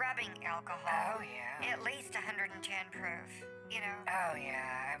rubbing alcohol. Oh, yeah. At least 110 proof, Oh,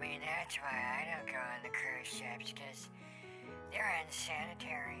 yeah. I mean, that's why I don't go on the cruise ships, because they're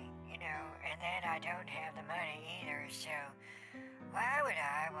unsanitary, and then I don't have the money either, so why would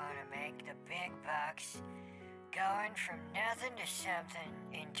I want to make the big bucks going from nothing to something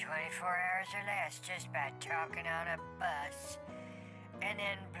in 24 hours or less just by talking on a bus, and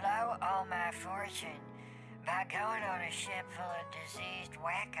then blow all my fortune by going on a ship full of diseased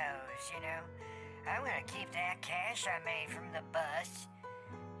wackos, I'm gonna keep that cash I made from the bus,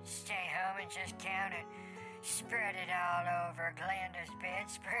 stay home and just count it, spread it all over Glenda's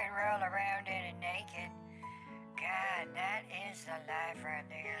bedspread, roll around in it naked. God, that is the life right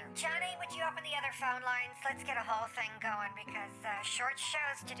there. Johnny, would you open the other phone lines? Let's get a whole thing going because short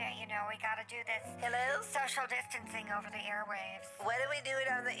shows today, we gotta do this Hello? social distancing over the airwaves. Why do we do it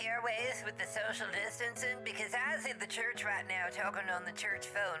on the airways with the social distancing? Because I was at the church right now talking on the church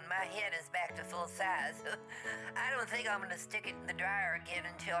phone. My head is back to full size. I don't think I'm going to stick it in the dryer again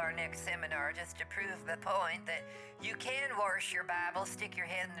until our next seminar, just to prove the point that you can wash your Bible, stick your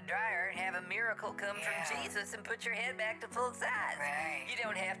head in the dryer, and have a miracle come from Yeah. Jesus and put your head back to full size. Right. You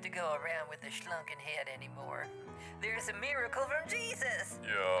don't have to go around with a shlunken head anymore. There's a miracle from Jesus.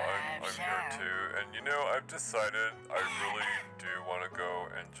 Yeah, I'm so. here too. And I've decided I really do want to go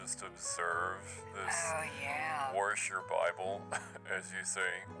and just observe this Oh, yeah. wash your Bible, as you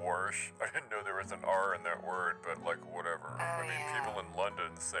say, wash. I didn't know there was an R in that word, but whatever. I mean, yeah. people in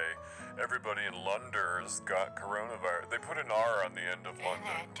London say everybody in London's got coronavirus. They put an R on the end of London.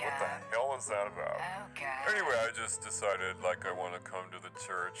 that What the dumb? hell is that about? Oh, God. Anyway, I just decided I want to come to the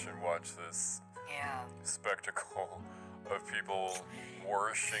church and watch this Yeah. spectacle of people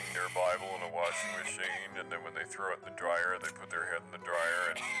washing their Bible in a washing machine, and then when they throw it in the dryer, they put their head in the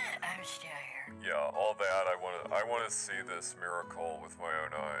dryer, and I'm still here. yeah, all that. I want to see this miracle with my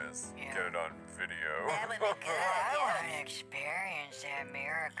own eyes. Yeah. Get it on video. That would be good. I want to yes. experience that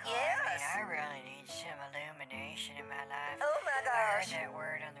miracle. Yes. I really need some illumination in my life. Oh my I heard gosh. that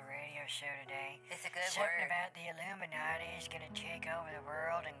word on the radio show today. It's a good Something word. about the Illuminati is going to take over the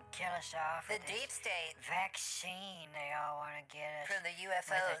world and kill us off. The with deep this state vaccine they all want to get us. from the with a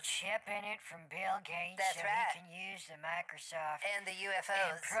UFOs chip in it from Bill Gates That's so right. he can use the Microsoft and the and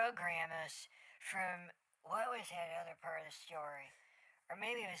UFOs. program us from, what was that other part of the story? Or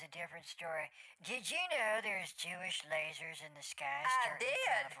maybe it was a different story. Did you know there's Jewish lasers in the sky I starting did.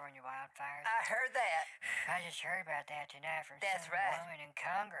 California wildfires? I heard that. I just heard about that tonight from That's some right. woman in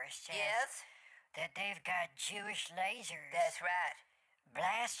Congress says Yes, that they've got Jewish lasers that's right.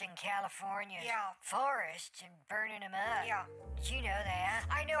 blasting California's Yeah. forests and burning them up. Yeah. Did you know that?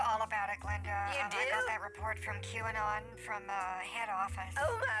 I know all about it, Glenda. You I do? got that report from QAnon from head office.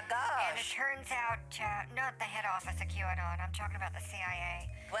 Oh my And it gosh. turns out, not the head office of QAnon, I'm talking about the CIA.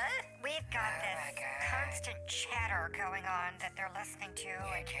 What? We've got Oh my this God. constant chatter going on that they're listening to.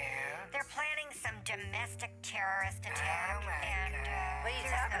 You And do? they're planning some domestic terrorist attack. Oh my and God. What are you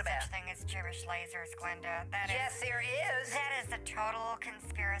there's talking no about? such thing as Jewish lasers, Glenda. That is Yes, there is. that is a total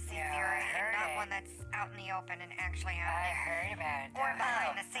conspiracy Yeah, I theory, and heard not it. one that's out in the open and actually I happening. heard about it. Or though.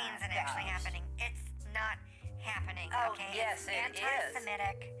 behind the Oh, scenes my and actually gosh. happening. It's not happening. Oh, okay? yes, it's it is.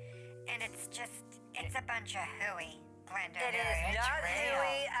 anti-Semitic, and it's a bunch of hooey, Glenda. It Yeah, is it's not real.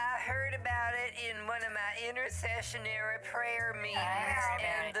 hooey. I heard about it in one of my intercessionary prayer meetings, heard about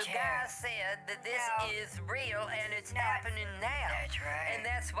and it the too. guy said that this No. is real and it's No. happening now. That's right. And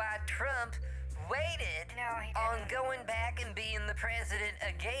that's why Trump waited No, he on didn't. going back and being the president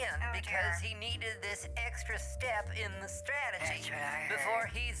again Oh, because dear. he needed this extra step in the strategy That's what I heard. before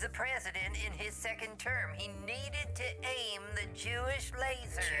he's the president in his second term. He needed to aim the Jewish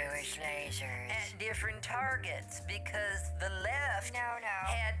lasers Jewish lasers. at different targets because the left No, no.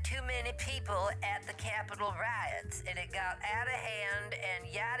 had too many people at the Capitol riots and it got out of hand and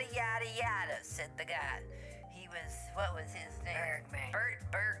yada yada yada, said the guy. He was, what was his name? Bergman. Bert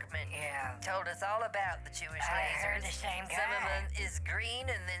Bergman. Yeah. Told us all about the Jewish I lasers. heard the same Some of guy. them is green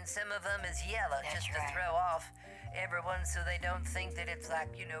and then some of them is yellow, That's just to right. throw off everyone so they don't think that it's like,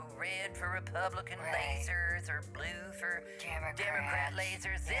 red for Republican Right. lasers or blue for Democrats. Democrat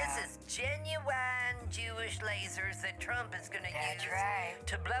lasers. Yeah. This is genuine Jewish lasers that Trump is going to That's use right.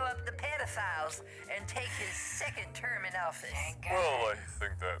 to blow up the pedophiles and take his second term in office. Thank God. Well, I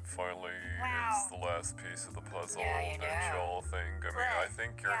think that finally Wow. is the last piece of the puzzle Yeah, you that know. y'all think. I mean, What? I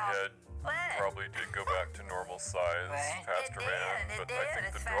think your Yeah. head What? probably did go back to normal size, What? Pastor It Man, did, it but did, I think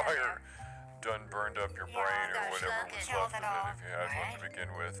it's the fine dryer done burned up your Yeah, brain or got whatever shrunk was and killed left it of all. it if you had one to What? begin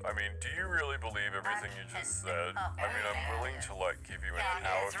with. I mean, do you really believe everything you just said? I mean, I'm willing to like give you an Yeah,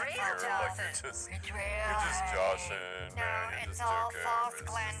 out it's real, here, like Jonathan. It's real. you're just joshing, No, man. You're it's just all joking. false, It's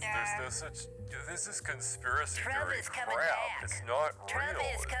just- Glenda. There's no such. This is conspiracy Trump theory is coming crap. back. It's not Trump real.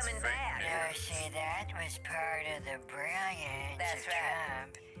 is it's coming fake back. No, news. see, that was part of the brilliance That's of right.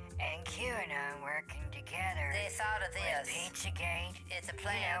 Trump and QAnon working together. They thought of With this. Pizzagate. It's a You know,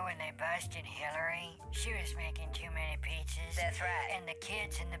 plan. when they busted Hillary, she was making too many pizzas. That's right. And the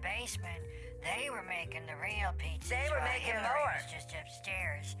kids in the basement, they were making the real pizzas. They were while making Hillary more. was just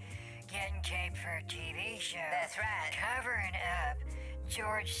upstairs, getting taped for a TV show. That's right. Covering up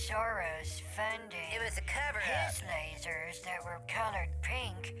George Soros funding It was a cover up. his lasers that were colored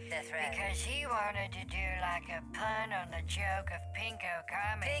pink. That's right. Because he wanted to do like a pun on the joke of Pinko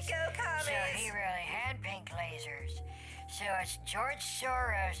Comics. Pinko Comics. So he really had pink lasers. So it's George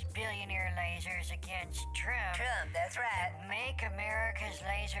Soros billionaire lasers against Trump. Trump, that's right. Make America's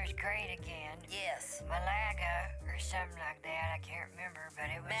lasers great again. Yes. Malaga or something like that. I can't remember, but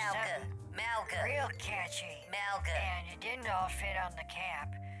it was Malga. something Malga. real catchy. Malga. And it didn't all fit on the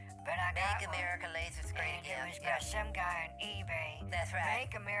cap, but I got Make one. America lasers great And it again. was Yeah. by some guy on eBay. That's right.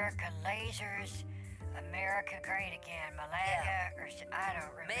 Make America lasers, America great again. Malaga or I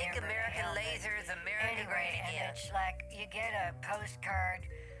don't remember. Make the American hell, but lasers America anyway, great and again. it's like you get a postcard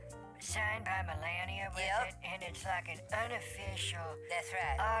signed by Melania with Yep. it, and it's like an unofficial That's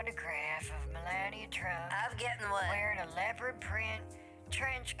right. autograph of Melania Trump I'm getting one. wearing a leopard print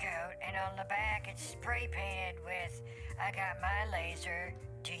trench coat, and on the back it's spray painted with "I got my laser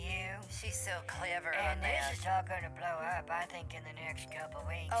to you." She's so clever And on that. this is all going to blow up, I think, in the next couple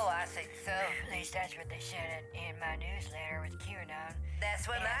weeks. Oh, I think so. At least that's what they said in my newsletter with QAnon. That's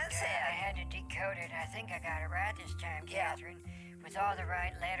what And, mine I said. had to decode it. I think I got it right this time, Yeah. Catherine, with all the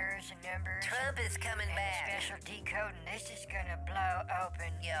right letters and numbers. Trump is coming and back. the special decoding. This is going to blow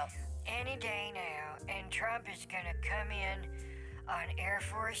open Yeah. any day now, and Trump is going to come in on Air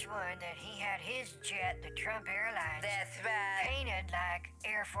Force One that he had his jet, the Trump Airlines, That's right. painted like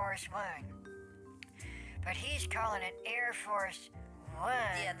Air Force One. But he's calling it Air Force One.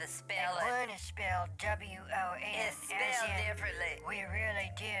 Yeah, the And spelling. one is spelled W-O-N. It's spelled differently. We really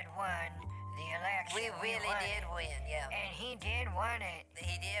did win the election. We really won did it. win, yeah. And he did win it.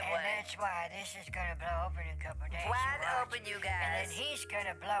 He did And win. that's why this is going to blow open in a couple days. Wide You watch. open, you And then guys. he's going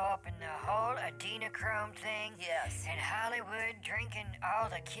to blow open the whole adrenochrome thing. Yes. And Hollywood drinking all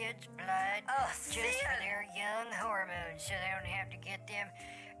the kids' blood Oh, just for sin. their young hormones so they don't have to get them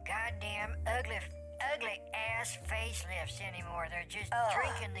goddamn ugly ass facelifts anymore. They're just Ugh.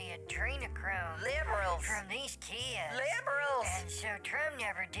 drinking the adrenochrome Liberals. from these kids. Liberals. And so Trump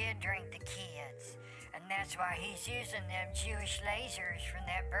never did drink the kids. And that's why he's using them Jewish lasers from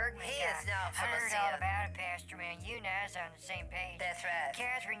that Bergman He guy. is not full I of heard all sin. about it, Pastor Man. You and I is on the same page. That's right.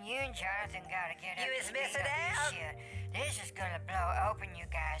 Catherine, you and Jonathan gotta get You up is to speed missing on this out. shit. This is gonna blow open, you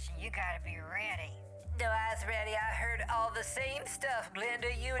guys, and you gotta be ready. No, I was ready. I heard all the same stuff. Glenda,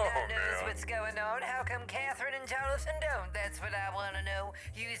 you and I Oh, knows man. what's going on. How come Catherine and Jonathan don't? That's what I want to know.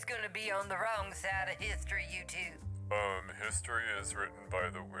 You's gonna be on the wrong side of history, you two. History is written by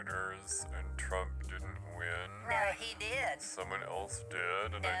the winners, and Trump didn't win. No, he did. Someone else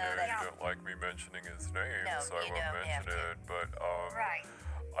did, and No, I know they you don't. don't like me mentioning his name, No, so I you won't don't have mention to. it. But Right.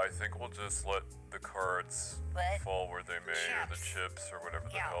 I think we'll just let the cards What? fall where they may, or the Chips. chips, or whatever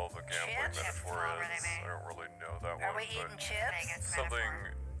the Yeah. hell the gambling Chips? metaphor Fall where they is. may. I don't really know that Are one, we eating but chips? Vegas something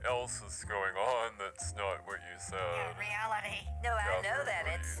metaphor. else is going on that's not what you Yeah, said. reality. No, I Catherine, know that.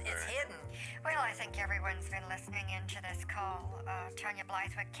 what do It's you it's think? hidden. Well, I think everyone's been listening into this call. Tanya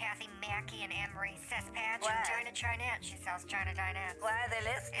Blythewood, Kathy Mackey, and Anne-Marie Cespatch, What? and China Chinette. She sells China Dinettes. Why are they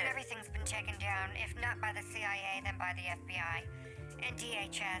listening? And everything's been taken down, if not by the CIA, then by the FBI and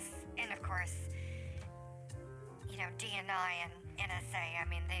DHS, and of course, you know, DNI and NSA. I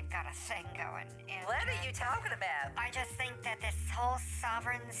mean, they've got a thing going. And, What are you talking about? I just think that this whole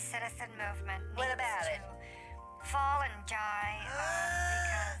sovereign citizen movement What needs about to it? fall and die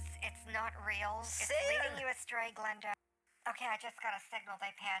because it's not real. It's Say it. leading you astray, Glenda. Okay, I just got a signal they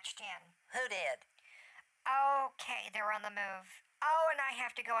patched in. Who did? Okay, they're on the move. Oh, and I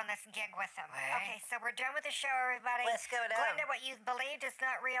have to go on this gig with them. What? Okay, so we're done with the show, everybody. What's going on? Glenda, what you believed is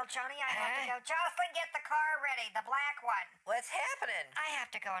not real. Johnny, I have to go. Jocelyn, get the car ready, the black one. What's happening? I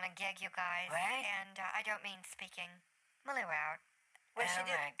have to go on a gig, you guys. What? And I don't mean speaking. Malou out. What's she Oh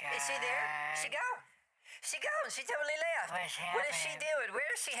doing? my Is she there? She God. gone. She gone. She totally left. What's What is she happening? doing? Where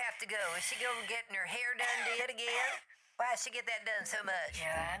does she have to go? Is she going getting her hair done yet again? Why does she get that done so much? So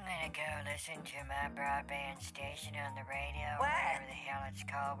I'm gonna go listen to my broadband station on the radio, What? whatever the hell it's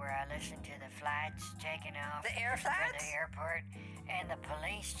called, where I listen to the flights taking off The air from flights? the airport and the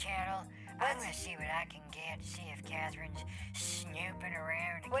police channel. I'm gonna see what I can get, see if Catherine's snooping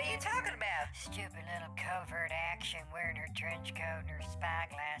around again. What are you talking about? Stupid little covert action wearing her trench coat and her spy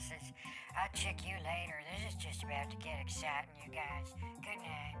glasses. I'll check you later. This is just about to get exciting, you guys. Good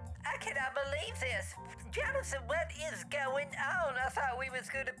night. I cannot believe this. Jonathan, what is going on? I thought we was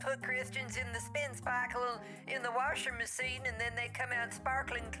going to put Christians in the spin cycle in the washer machine, and then they come out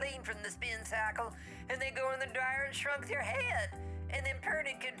sparkling clean from the spin cycle, and they go in the dryer and shrunk their head. And then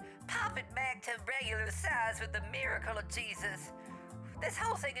Purdy could pop it back to regular size with the miracle of Jesus. This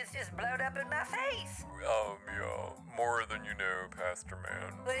whole thing is just blown up in my face. Yeah, more than you know, Pastor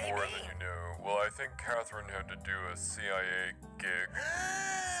Man. What do you More mean? than you know. Well, I think Catherine had to do a CIA gig,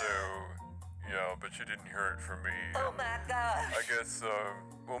 so yeah, but she didn't hear it from me. Oh and my gosh. I guess,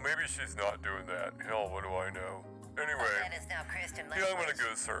 well, maybe she's not doing that. Hell, what do I know? Anyway, That is now Christian yeah, I'm language.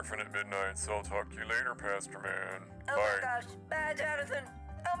 gonna go surfing at midnight, so I'll talk to you later, Pastor Man. Oh Bye. my gosh. Bye, Jonathan.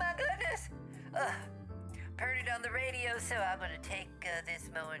 Oh my goodness. Heard it on the radio, so I'm going to take this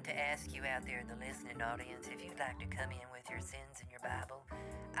moment to ask you out there in the listening audience if you'd like to come in with your sins and your Bible.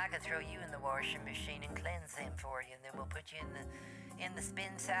 I could throw you in the washing machine and cleanse them for you, and then we'll put you in the spin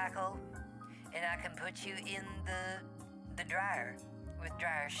cycle, and I can put you in the dryer with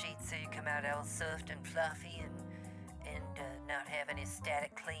dryer sheets so you come out all soft and fluffy and not have any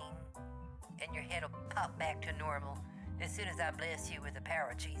static clean, and your head will pop back to normal as soon as I bless you with the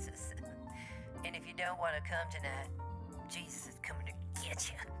power of Jesus. And if you don't want to come tonight, Jesus is coming to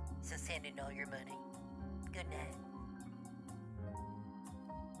get you. So send in all your money. Good night.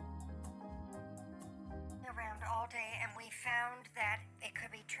 Around all day, and we found that it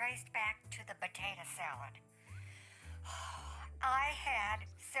could be traced back to the potato salad. I had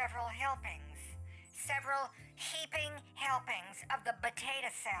several heaping helpings of the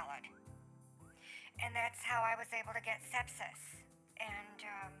potato salad. And that's how I was able to get sepsis. And,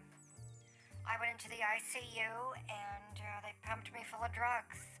 I went into the ICU and they pumped me full of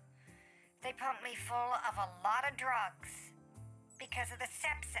drugs. They pumped me full of a lot of drugs because of the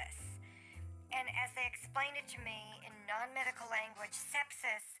sepsis. And as they explained it to me in non-medical language,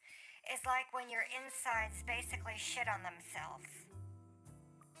 sepsis is like when your insides basically shit on themselves.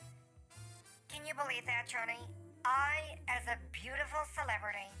 Can you believe that, Johnny? I, as a beautiful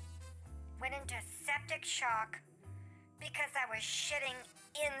celebrity, went into septic shock because I was shitting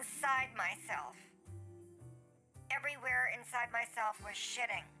inside myself. Everywhere inside myself was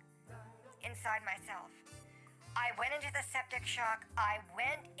shitting inside myself. I went into the septic shock. I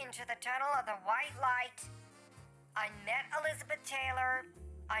went into the tunnel of the white light. I met Elizabeth Taylor.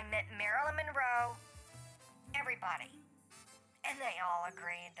 I met Marilyn Monroe. Everybody. And they all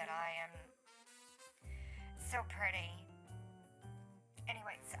agreed that I am so pretty.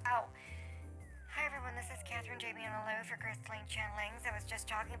 Anyways, hi everyone, this is Catherine Jamie and Lou for Crystalline Channelings. I was just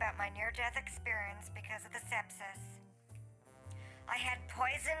talking about my near-death experience because of the sepsis. I had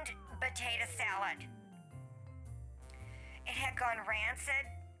poisoned potato salad. It had gone rancid.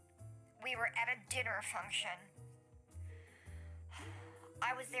 We were at a dinner function.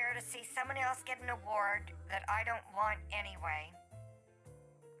 I was there to see someone else get an award that I don't want anyway.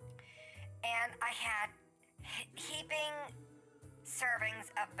 And I had heaping servings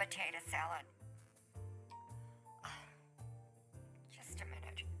of potato salad. Just a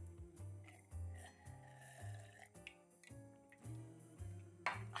minute.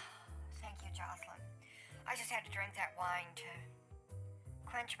 Thank you, Jocelyn. I just had to drink that wine to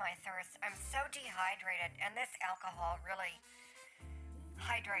quench my thirst. I'm so dehydrated, and this alcohol really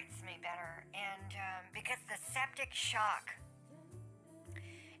hydrates me better, and because the septic shock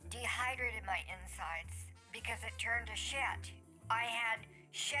dehydrated my insides because it turned to shit. I had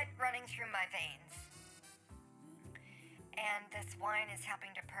shit running through my veins. And this wine is helping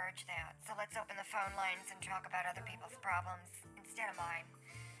to purge that. So let's open the phone lines and talk about other people's problems instead of mine.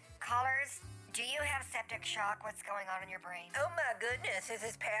 Callers, do you have septic shock? What's going on in your brain? Oh my goodness, this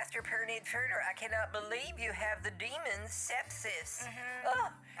is Pastor Pernod Furter. I cannot believe you have the demon sepsis.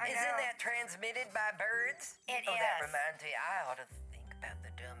 Oh, I isn't know. that transmitted by birds? It oh, that is. reminds me, I ought to think about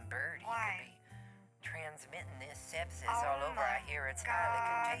the dumb bird. He Why? could be transmitting this sepsis Oh all over. my I hear it's God.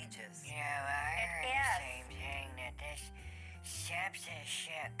 highly contagious. You know, I It heard is. the same thing, that this sepsis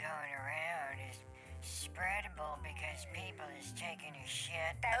shit going around is spreadable because people is taking a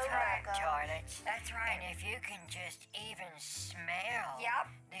shit That's from right. the toilets. That's right. And if you can just even smell Yep.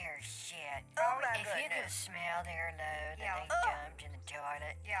 their shit, Oh, my if you can goodness. smell their load Yeah. that they Oh. dumped in the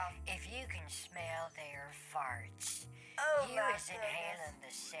toilet, Yeah. if you can smell their farts, Oh you my is inhaling the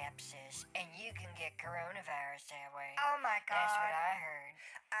sepsis, and you can get coronavirus that way. Oh my God. That's what I heard.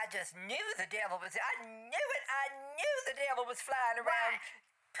 I just knew the devil was. I knew it. I knew the devil was flying around,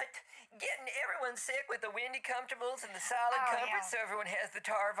 getting everyone sick with the windy comfortables and the solid Oh, comforts, yeah. so everyone has the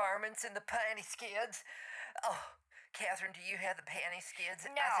tar varmints and the panty skids. Oh, Catherine, do you have the panty skids? I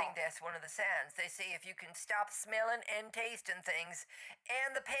No. think that's one of the signs. They say if you can stop smelling and tasting things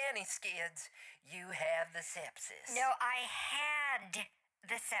and the panty skids, you have the sepsis. No, I had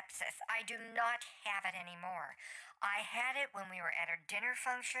the sepsis. I do not have it anymore. I had it when we were at our dinner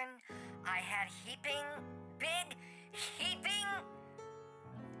function. I had big heaping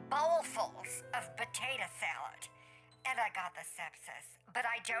bowlfuls of potato salad. And I got the sepsis. But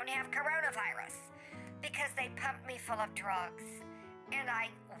I don't have coronavirus because they pumped me full of drugs. And I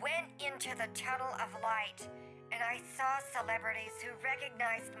went into the tunnel of light and I saw celebrities who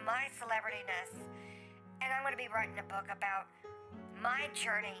recognized my celebrityness. And I'm going to be writing a book about my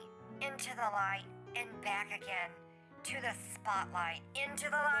journey into the light and back again to the spotlight. Into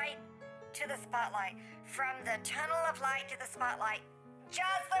the light, to the spotlight. From the tunnel of light to the spotlight.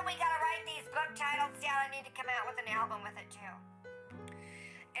 Jocelyn, we gotta write these book titles down. I need to come out with an album with it too.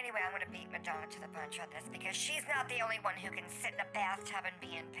 Anyway, I'm gonna beat Madonna to the punch on this because she's not the only one who can sit in a bathtub and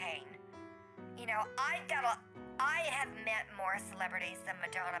be in pain. You know, I have met more celebrities than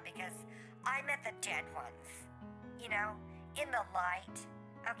Madonna because I met the dead ones. You know, in the light,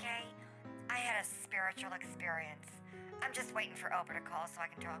 okay? I had a spiritual experience. I'm just waiting for Oprah to call so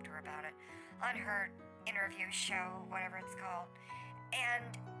I can talk to her about it on her interview show, whatever it's called.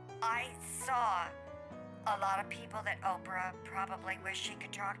 And I saw a lot of people that Oprah probably wished she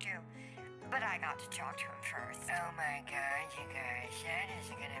could talk to, but I got to talk to him first. Oh my God, you guys, that is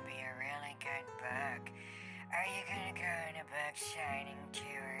gonna be a really good book. Are you gonna go on a book signing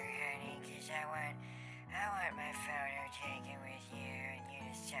tour, honey? 'Cause I want my photo taken with you and you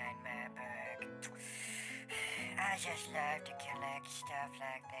to sign my book. I just love to collect stuff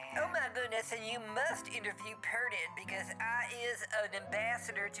like that. Oh my goodness, and you must interview Perdin because I is an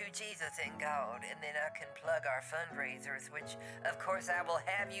ambassador to Jesus and God, and then I can plug our fundraisers, which of course I will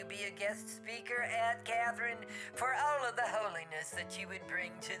have you be a guest speaker at, Catherine, for all of the holiness that you would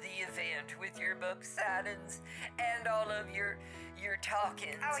bring to the event with your book signings and all of your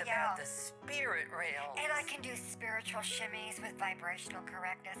talkings Oh, yeah. about the spirit realm. And I can do spiritual shimmies with vibrational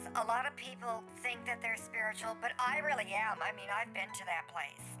correctness. A lot of people think that they're spiritual, but I really am. I mean, I've been to that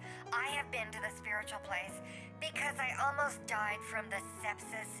place. I have been to the spiritual place because I almost died from the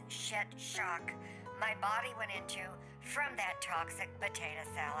sepsis shit shock my body went into from that toxic potato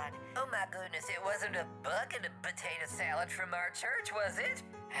salad. Oh my goodness, it wasn't a bucket of potato salad from our church, was it?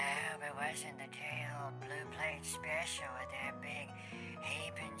 I hope it wasn't the J-Hole Blue Plate Special with that big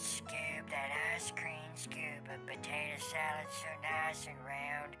heaping scoop, that ice cream scoop of potato salad so nice and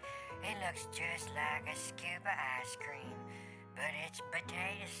round. It looks just like a scoop of ice cream, but it's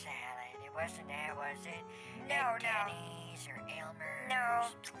potato salad. It wasn't that, was it? No, At no. Denny's or Elmer's? No.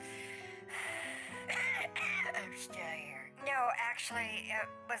 I'm still here. No, actually, it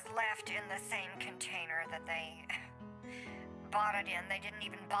was left in the same container that they bought it in. They didn't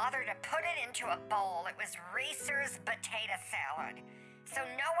even bother to put it into a bowl. It was Reese's potato salad. So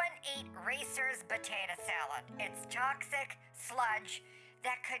no one eat Reese's potato salad. It's toxic sludge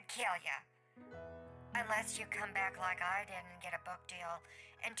that could kill you. Unless you come back like I did and get a book deal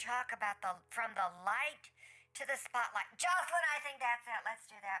and talk about from the light to the spotlight. Jocelyn, I think that's it. Let's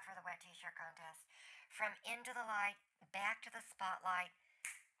do that for the wet t-shirt contest. From Into the Light, Back to the Spotlight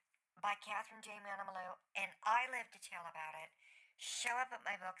by Catherine J. Manimalou, and I live to tell about it. Show up at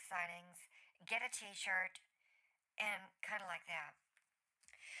my book signings, get a t-shirt, and kind of like that.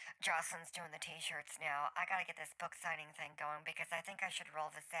 Jocelyn's doing the t-shirts now. I gotta get this book signing thing going because I think I should roll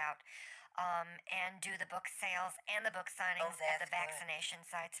this out. And do the book sales and the book signings at the that's good. vaccination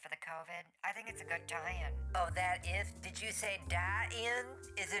sites for the COVID. I think it's a good tie-in. Oh, that is? Did you say die-in?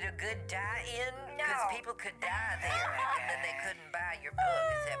 Is it a good die-in? No. Because people could die there and then they couldn't buy your book.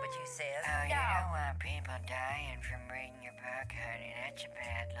 Is that what you said? Oh, you No. don't want people dying from reading your book, honey. That's a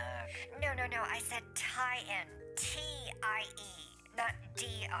bad look. No. I said tie-in. T-I-E, not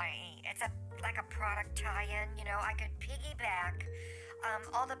D-I-E. It's like a product tie-in. You know, I could piggyback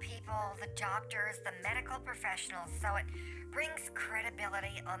all the people, the doctors, the medical professionals, so it brings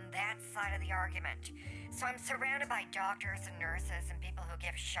credibility on that side of the argument. So I'm surrounded by doctors and nurses and people who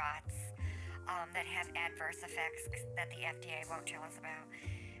give shots that have adverse effects that the FDA won't tell us about.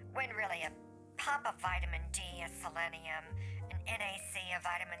 When really a pop of vitamin D, a selenium, an NAC, a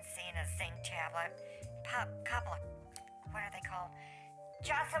vitamin C, and a zinc tablet, couple of, what are they called?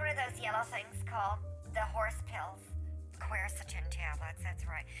 Jocelyn, what are those yellow things called? The horse pills. Quercetin tablets, that's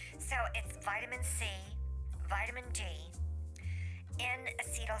right. So it's vitamin C, vitamin D,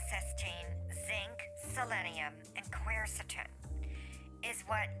 N-acetylcysteine, zinc, selenium, and quercetin is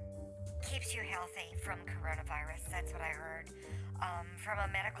what keeps you healthy from coronavirus. That's what I heard from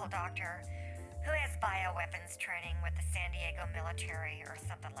a medical doctor who has bioweapons training with the San Diego military or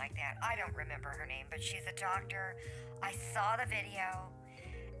something like that. I don't remember her name, but she's a doctor. I saw the video,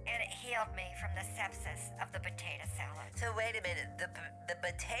 and it healed me from the sepsis of the potato salad. So wait a minute. The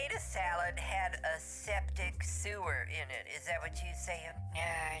potato salad had a septic sewer in it. Is that what you saying? No,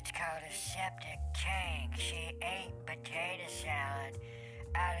 it's called a septic tank. She ate potato salad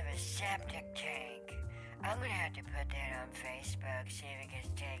out of a septic tank. I'm gonna have to put that on Facebook, see if it gets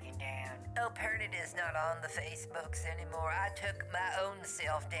taken down. Oh, Pernod is not on the Facebooks anymore. I took my own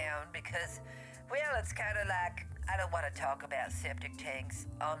self down because, well, it's kind of like I don't want to talk about septic tanks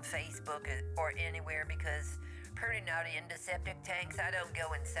on Facebook or anywhere because Pernod not into septic tanks. I don't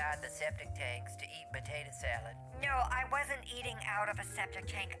go inside the septic tanks to eat potato salad. No, I wasn't eating out of a septic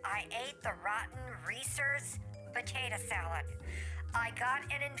tank. I ate the rotten Reese's potato salad. I got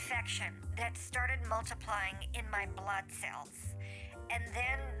an infection that started multiplying in my blood cells. And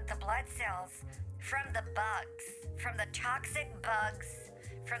then the blood cells from the bugs, from the toxic bugs,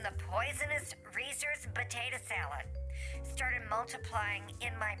 from the poisonous Reese's potato salad, started multiplying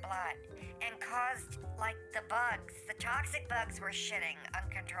in my blood and caused, like, the bugs, the toxic bugs were shitting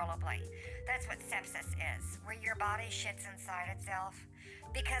uncontrollably. That's what sepsis is, where your body shits inside itself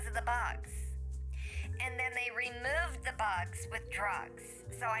because of the bugs. And then they removed the bugs with drugs.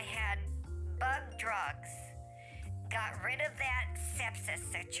 So I had bug drugs, got rid of that sepsis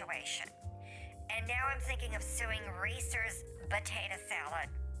situation. And now I'm thinking of suing Reese's potato salad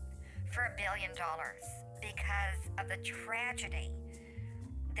for $1 billion because of the tragedy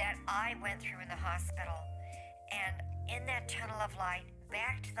that I went through in the hospital. And in that tunnel of light,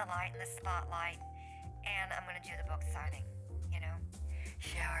 back to the light and the spotlight, and I'm going to do the book signing, you know?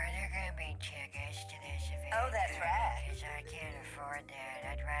 So are there gonna be tickets to this event? Oh, that's right. Because I can't afford that.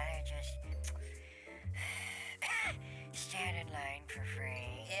 I'd rather just stand in line for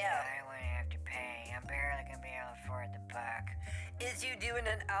free. Yeah. I don't want to have to pay. I'm barely gonna be able to afford the book. Is you doing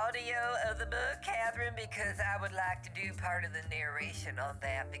an audio of the book, Catherine? Because I would like to do part of the narration on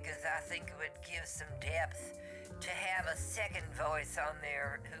that because I think it would give some depth to have a second voice on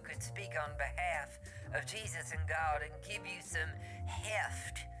there who could speak on behalf of Jesus and God and give you some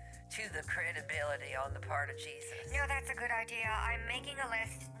heft to the credibility on the part of Jesus. No, that's a good idea. I'm making a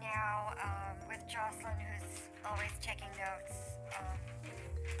list now with Jocelyn, who's always taking notes.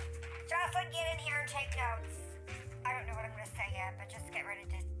 Jocelyn, get in here and take notes. I don't know what I'm going to say yet, but just get ready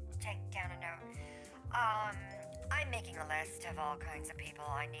to take down a note. I'm making a list of all kinds of people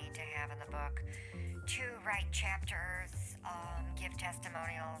I need to have in the book to write chapters, give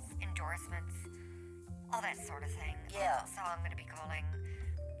testimonials, endorsements, all that sort of thing. Yeah. So I'm going to be calling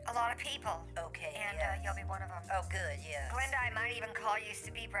a lot of people. Okay, And yes. you'll be one of them. Oh, good, yes. Glenda, I might even call you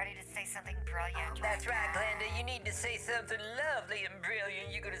to be ready to say something brilliant. That's right, Glenda. You need to say something lovely and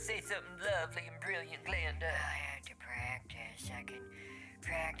brilliant. You're going to say something lovely and brilliant, Glenda. I have to practice. I can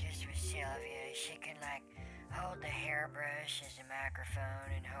practice with Sylvia. She can, like, hold the hairbrush as a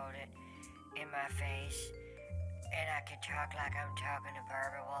microphone and hold it in my face. And I can talk like I'm talking to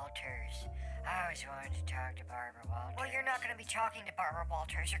Barbara Walters. I always wanted to talk to Barbara Walters. Well, you're not going to be talking to Barbara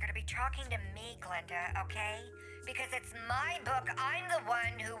Walters. You're going to be talking to me, Glenda, okay? Because it's my book. I'm the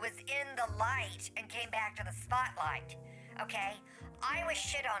one who was in the light and came back to the spotlight, okay? I was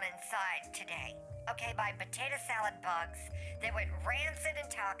shit on inside today, okay, by potato salad bugs that went rancid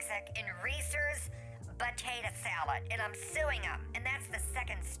and toxic in Reese's potato salad. And I'm suing them. And that's the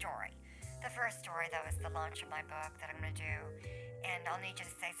second story. February, though, is the launch of my book that I'm gonna do. And I'll need you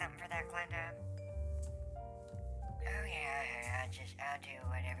to say something for that, Glenda. Oh yeah, I'll do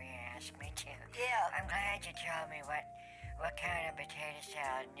whatever you ask me to. Yeah. I'm glad you told me what kind of potato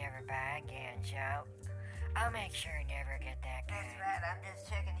salad never buy again, so I'll make sure I never get that kind. That's right. I'm just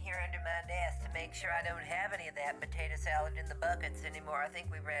checking here under my desk to make sure I don't have any of that potato salad in the buckets anymore. I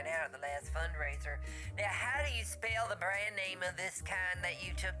think we ran out at the last fundraiser. Now, how do you spell the brand name of this kind that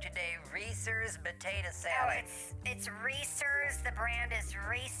you took today? Reese's potato Oh, salad. it's Reese's. The brand is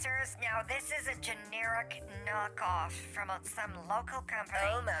Reese's. Now, this is a generic knockoff from some local company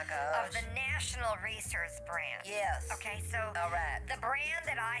Oh my gosh. of the national Reese's brand. Yes. Okay, so All right. the brand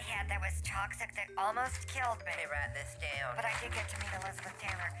that I had that was toxic that almost killed me, Let me write this down. but I did get to meet Elizabeth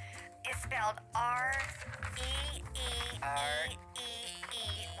Taylor, is spelled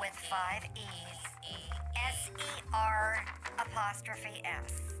R-E-E-E-E-E with 5 E's. S-E-R apostrophe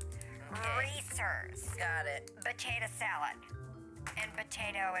S. Okay. Reese's Got it. potato salad. And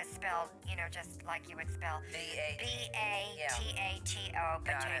potato is spelled, just like you would spell B-A-T. B-A-T-A-T-O, Got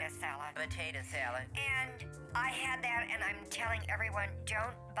potato it. salad. Potato salad. And I had that, and I'm telling everyone,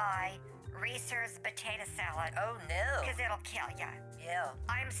 don't buy Reese's potato salad Oh no. because it'll kill you. Yeah.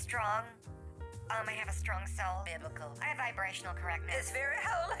 I'm strong. I have a strong soul. Biblical. I have vibrational correctness. It's very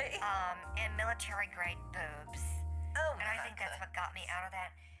holy. And military grade boobs. Oh And my I think that's God. what got me out of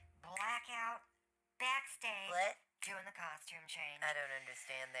that blackout backstage What? doing the costume change. I don't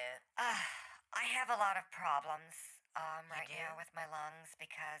understand that. I have a lot of problems right do? now with my lungs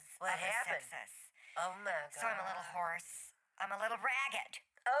because What of the happened? sepsis. Oh my God. So I'm a little hoarse. I'm a little ragged.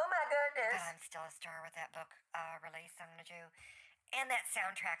 Oh my But goodness. I'm still a star with that book release I'm going to do. And that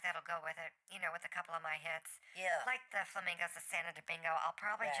soundtrack that'll go with it, with a couple of my hits. Yeah. Like the Flamingos of Santa Domingo. I'll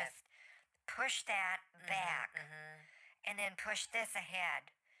probably Right. just push that back Mm-hmm. and then push this ahead.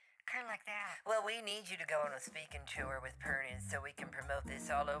 Kind of like that. Well, we need you to go on a speaking tour with Pernin so we can promote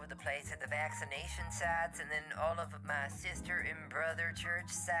this all over the place at the vaccination sites and then all of my sister and brother church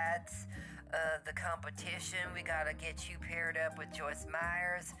sites. The competition, we gotta get you paired up with Joyce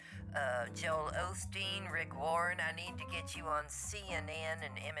Myers, Joel Osteen, Rick Warren. I need to get you on CNN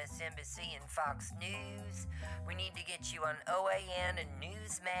and MSNBC and Fox News. We need to get you on OAN and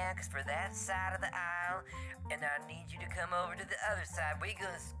Newsmax for that side of the aisle. And I need you to come over to the other side. We're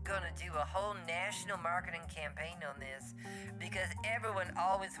gonna do a whole national marketing campaign on this because everyone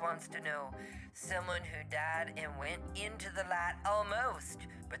always wants to know someone who died and went into the light almost,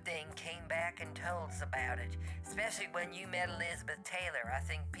 but then came back and told us about it. Especially when you met Elizabeth Taylor. I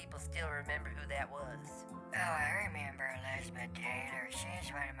think people still remember who that was. Oh, I remember Elizabeth Taylor.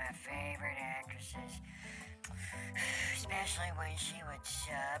 She's one of my favorite actresses. Especially when she would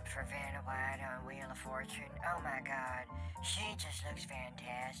sub for Vanna White on Wheel of Fortune. Oh my God, she just looks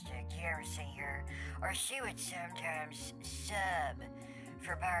fantastic. You ever see her? Or she would sometimes sub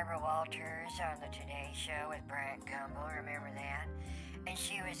for Barbara Walters on the Today Show with Bryant Gumbel. Remember that? And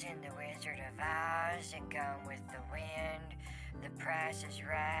she was in The Wizard of Oz and Gone with the Wind, The Price is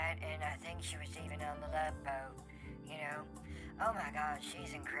Right, and I think she was even on The Love Boat. Oh my God,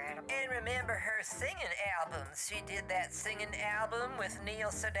 she's incredible. And remember her singing albums. She did that singing album with Neil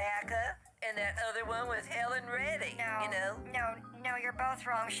Sedaka and that other one with Helen Reddy. No, you're both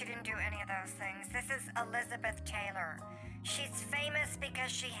wrong. She didn't do any of those things. This is Elizabeth Taylor. She's famous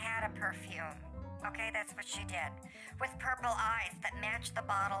because she had a perfume. Okay, that's what she did. With purple eyes that matched the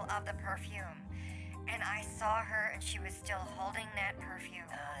bottle of the perfume. And I saw her and she was still holding that perfume.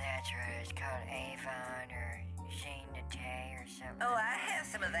 Oh, that's right. It's called Avon or Jean Naté or something. Oh, I have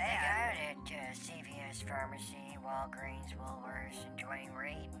some of They that. got it at CVS Pharmacy, Walgreens, Woolworths, and Dwayne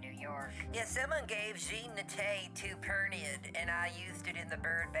Reed in New York. Yeah, someone gave Jean Naté to Pernod, and I used it in the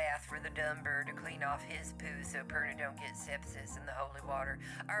bird bath for the dumb bird to clean off his poo so Pernod don't get sepsis in the holy water.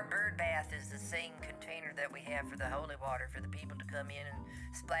 Our bird bath is the same container that we have for the holy water for the people to come in and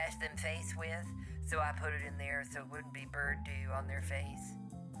splash them face with. So I put it in there so it wouldn't be bird dew on their face.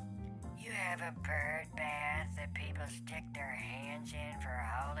 You have a bird bath that people stick their hands in for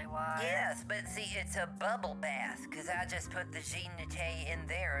holy water? Yes, but see, it's a bubble bath, because I just put the Jean Naté in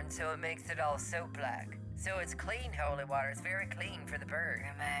there, and so it makes it all soap-like. So it's clean holy water. It's very clean for the bird.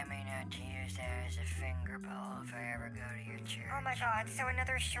 Remind me not to use that as a finger bowl if I ever go to your church. Oh my God, so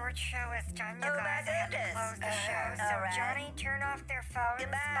another short show is done, you Oh my guys. I have to goodness. close the show. So All right. Johnny, turn off their phones.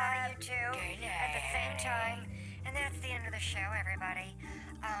 Goodbye. Bye, you two. Good At the same night. time. And that's the end of the show, everybody.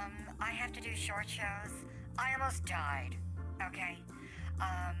 I have to do short shows. I almost died. Okay.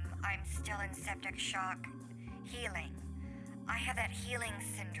 I'm still in septic shock. Healing. I have that healing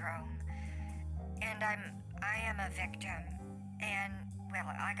syndrome. And I am a victim. And, well,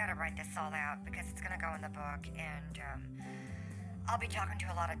 Well, I gotta write this all out because it's gonna go in the book, and I'll be talking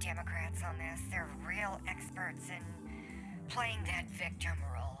to a lot of Democrats on this. They're real experts in playing that victim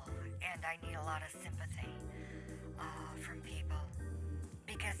role, and I need a lot of sympathy from people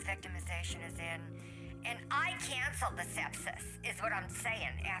because victimization is in. And I canceled the sepsis, is what I'm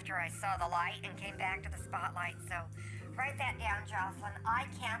saying, after I saw the light and came back to the spotlight. So write that down, Jocelyn. I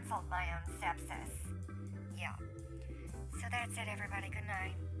canceled my own sepsis. Yeah. So that's it, everybody. Good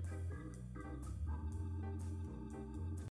night.